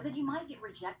or that you might get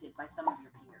rejected by some of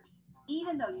your peers.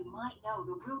 Even though you might know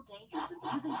the real dangers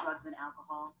of using drugs and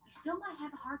alcohol, you still might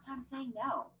have a hard time saying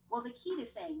no. Well, the key to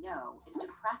saying no is to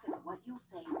practice what you'll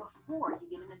say before you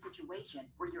get in a situation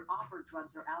where you're offered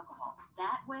drugs or alcohol.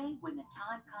 That way, when the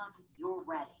time comes, you're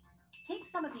ready. Take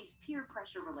some of these peer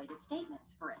pressure related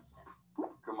statements, for instance.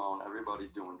 Come on,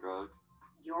 everybody's doing drugs.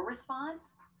 Your response?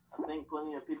 I think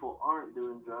plenty of people aren't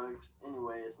doing drugs.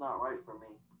 Anyway, it's not right for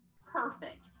me.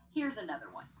 Perfect. Here's another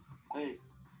one. Hey,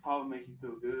 probably make you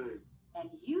feel good. And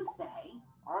you say,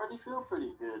 I already feel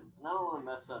pretty good, and I don't want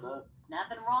to mess that up.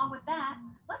 nothing wrong with that.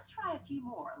 Let's try a few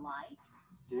more, like,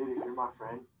 Dude, if you're my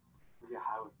friend, you get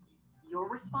high with me. your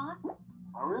response?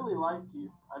 I really like you.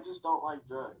 I just don't like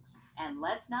drugs. And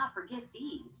let's not forget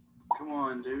these. Come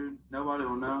on, dude. Nobody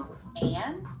will know.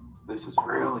 And This is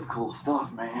really cool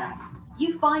stuff, man.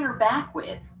 you fire back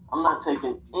with, I'm not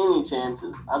taking any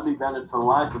chances. I'd be grounded for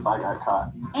life if I got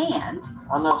caught. and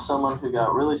I know someone who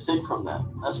got really sick from that.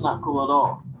 That's not cool at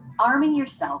all. arming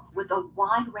yourself with a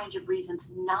wide range of reasons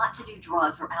not to do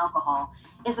drugs or alcohol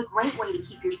is a great way to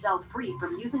keep yourself free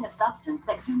from using a substance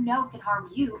that you know can harm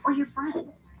you or your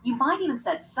friends. You might even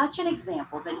set such an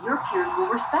example that your peers will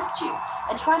respect you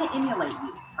and try to emulate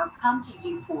you or come to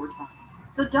you for advice.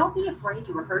 So don't be afraid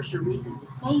to rehearse your reasons to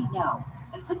say no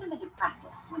and put them into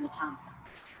practice when the time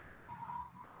comes.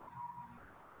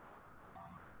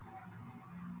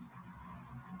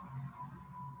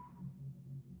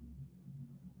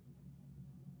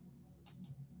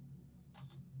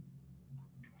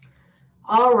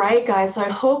 All right, guys. So I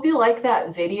hope you like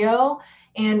that video.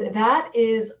 And that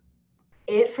is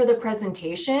it for the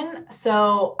presentation.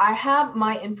 So I have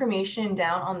my information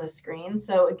down on the screen.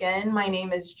 So again, my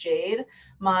name is Jade.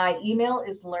 My email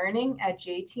is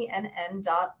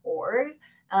learning@jtnn.org.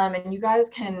 And you guys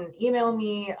can email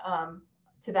me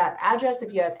to that address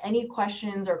if you have any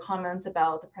questions or comments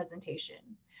about the presentation.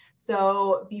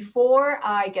 So before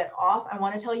I get off, I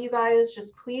want to tell you guys,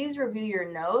 just please review your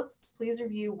notes. Please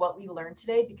review what we learned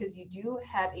today, because you do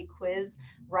have a quiz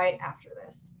right after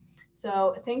this.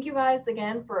 So thank you guys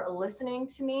again for listening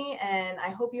to me, and I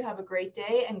hope you have a great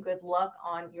day and good luck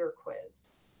on your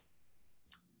quiz.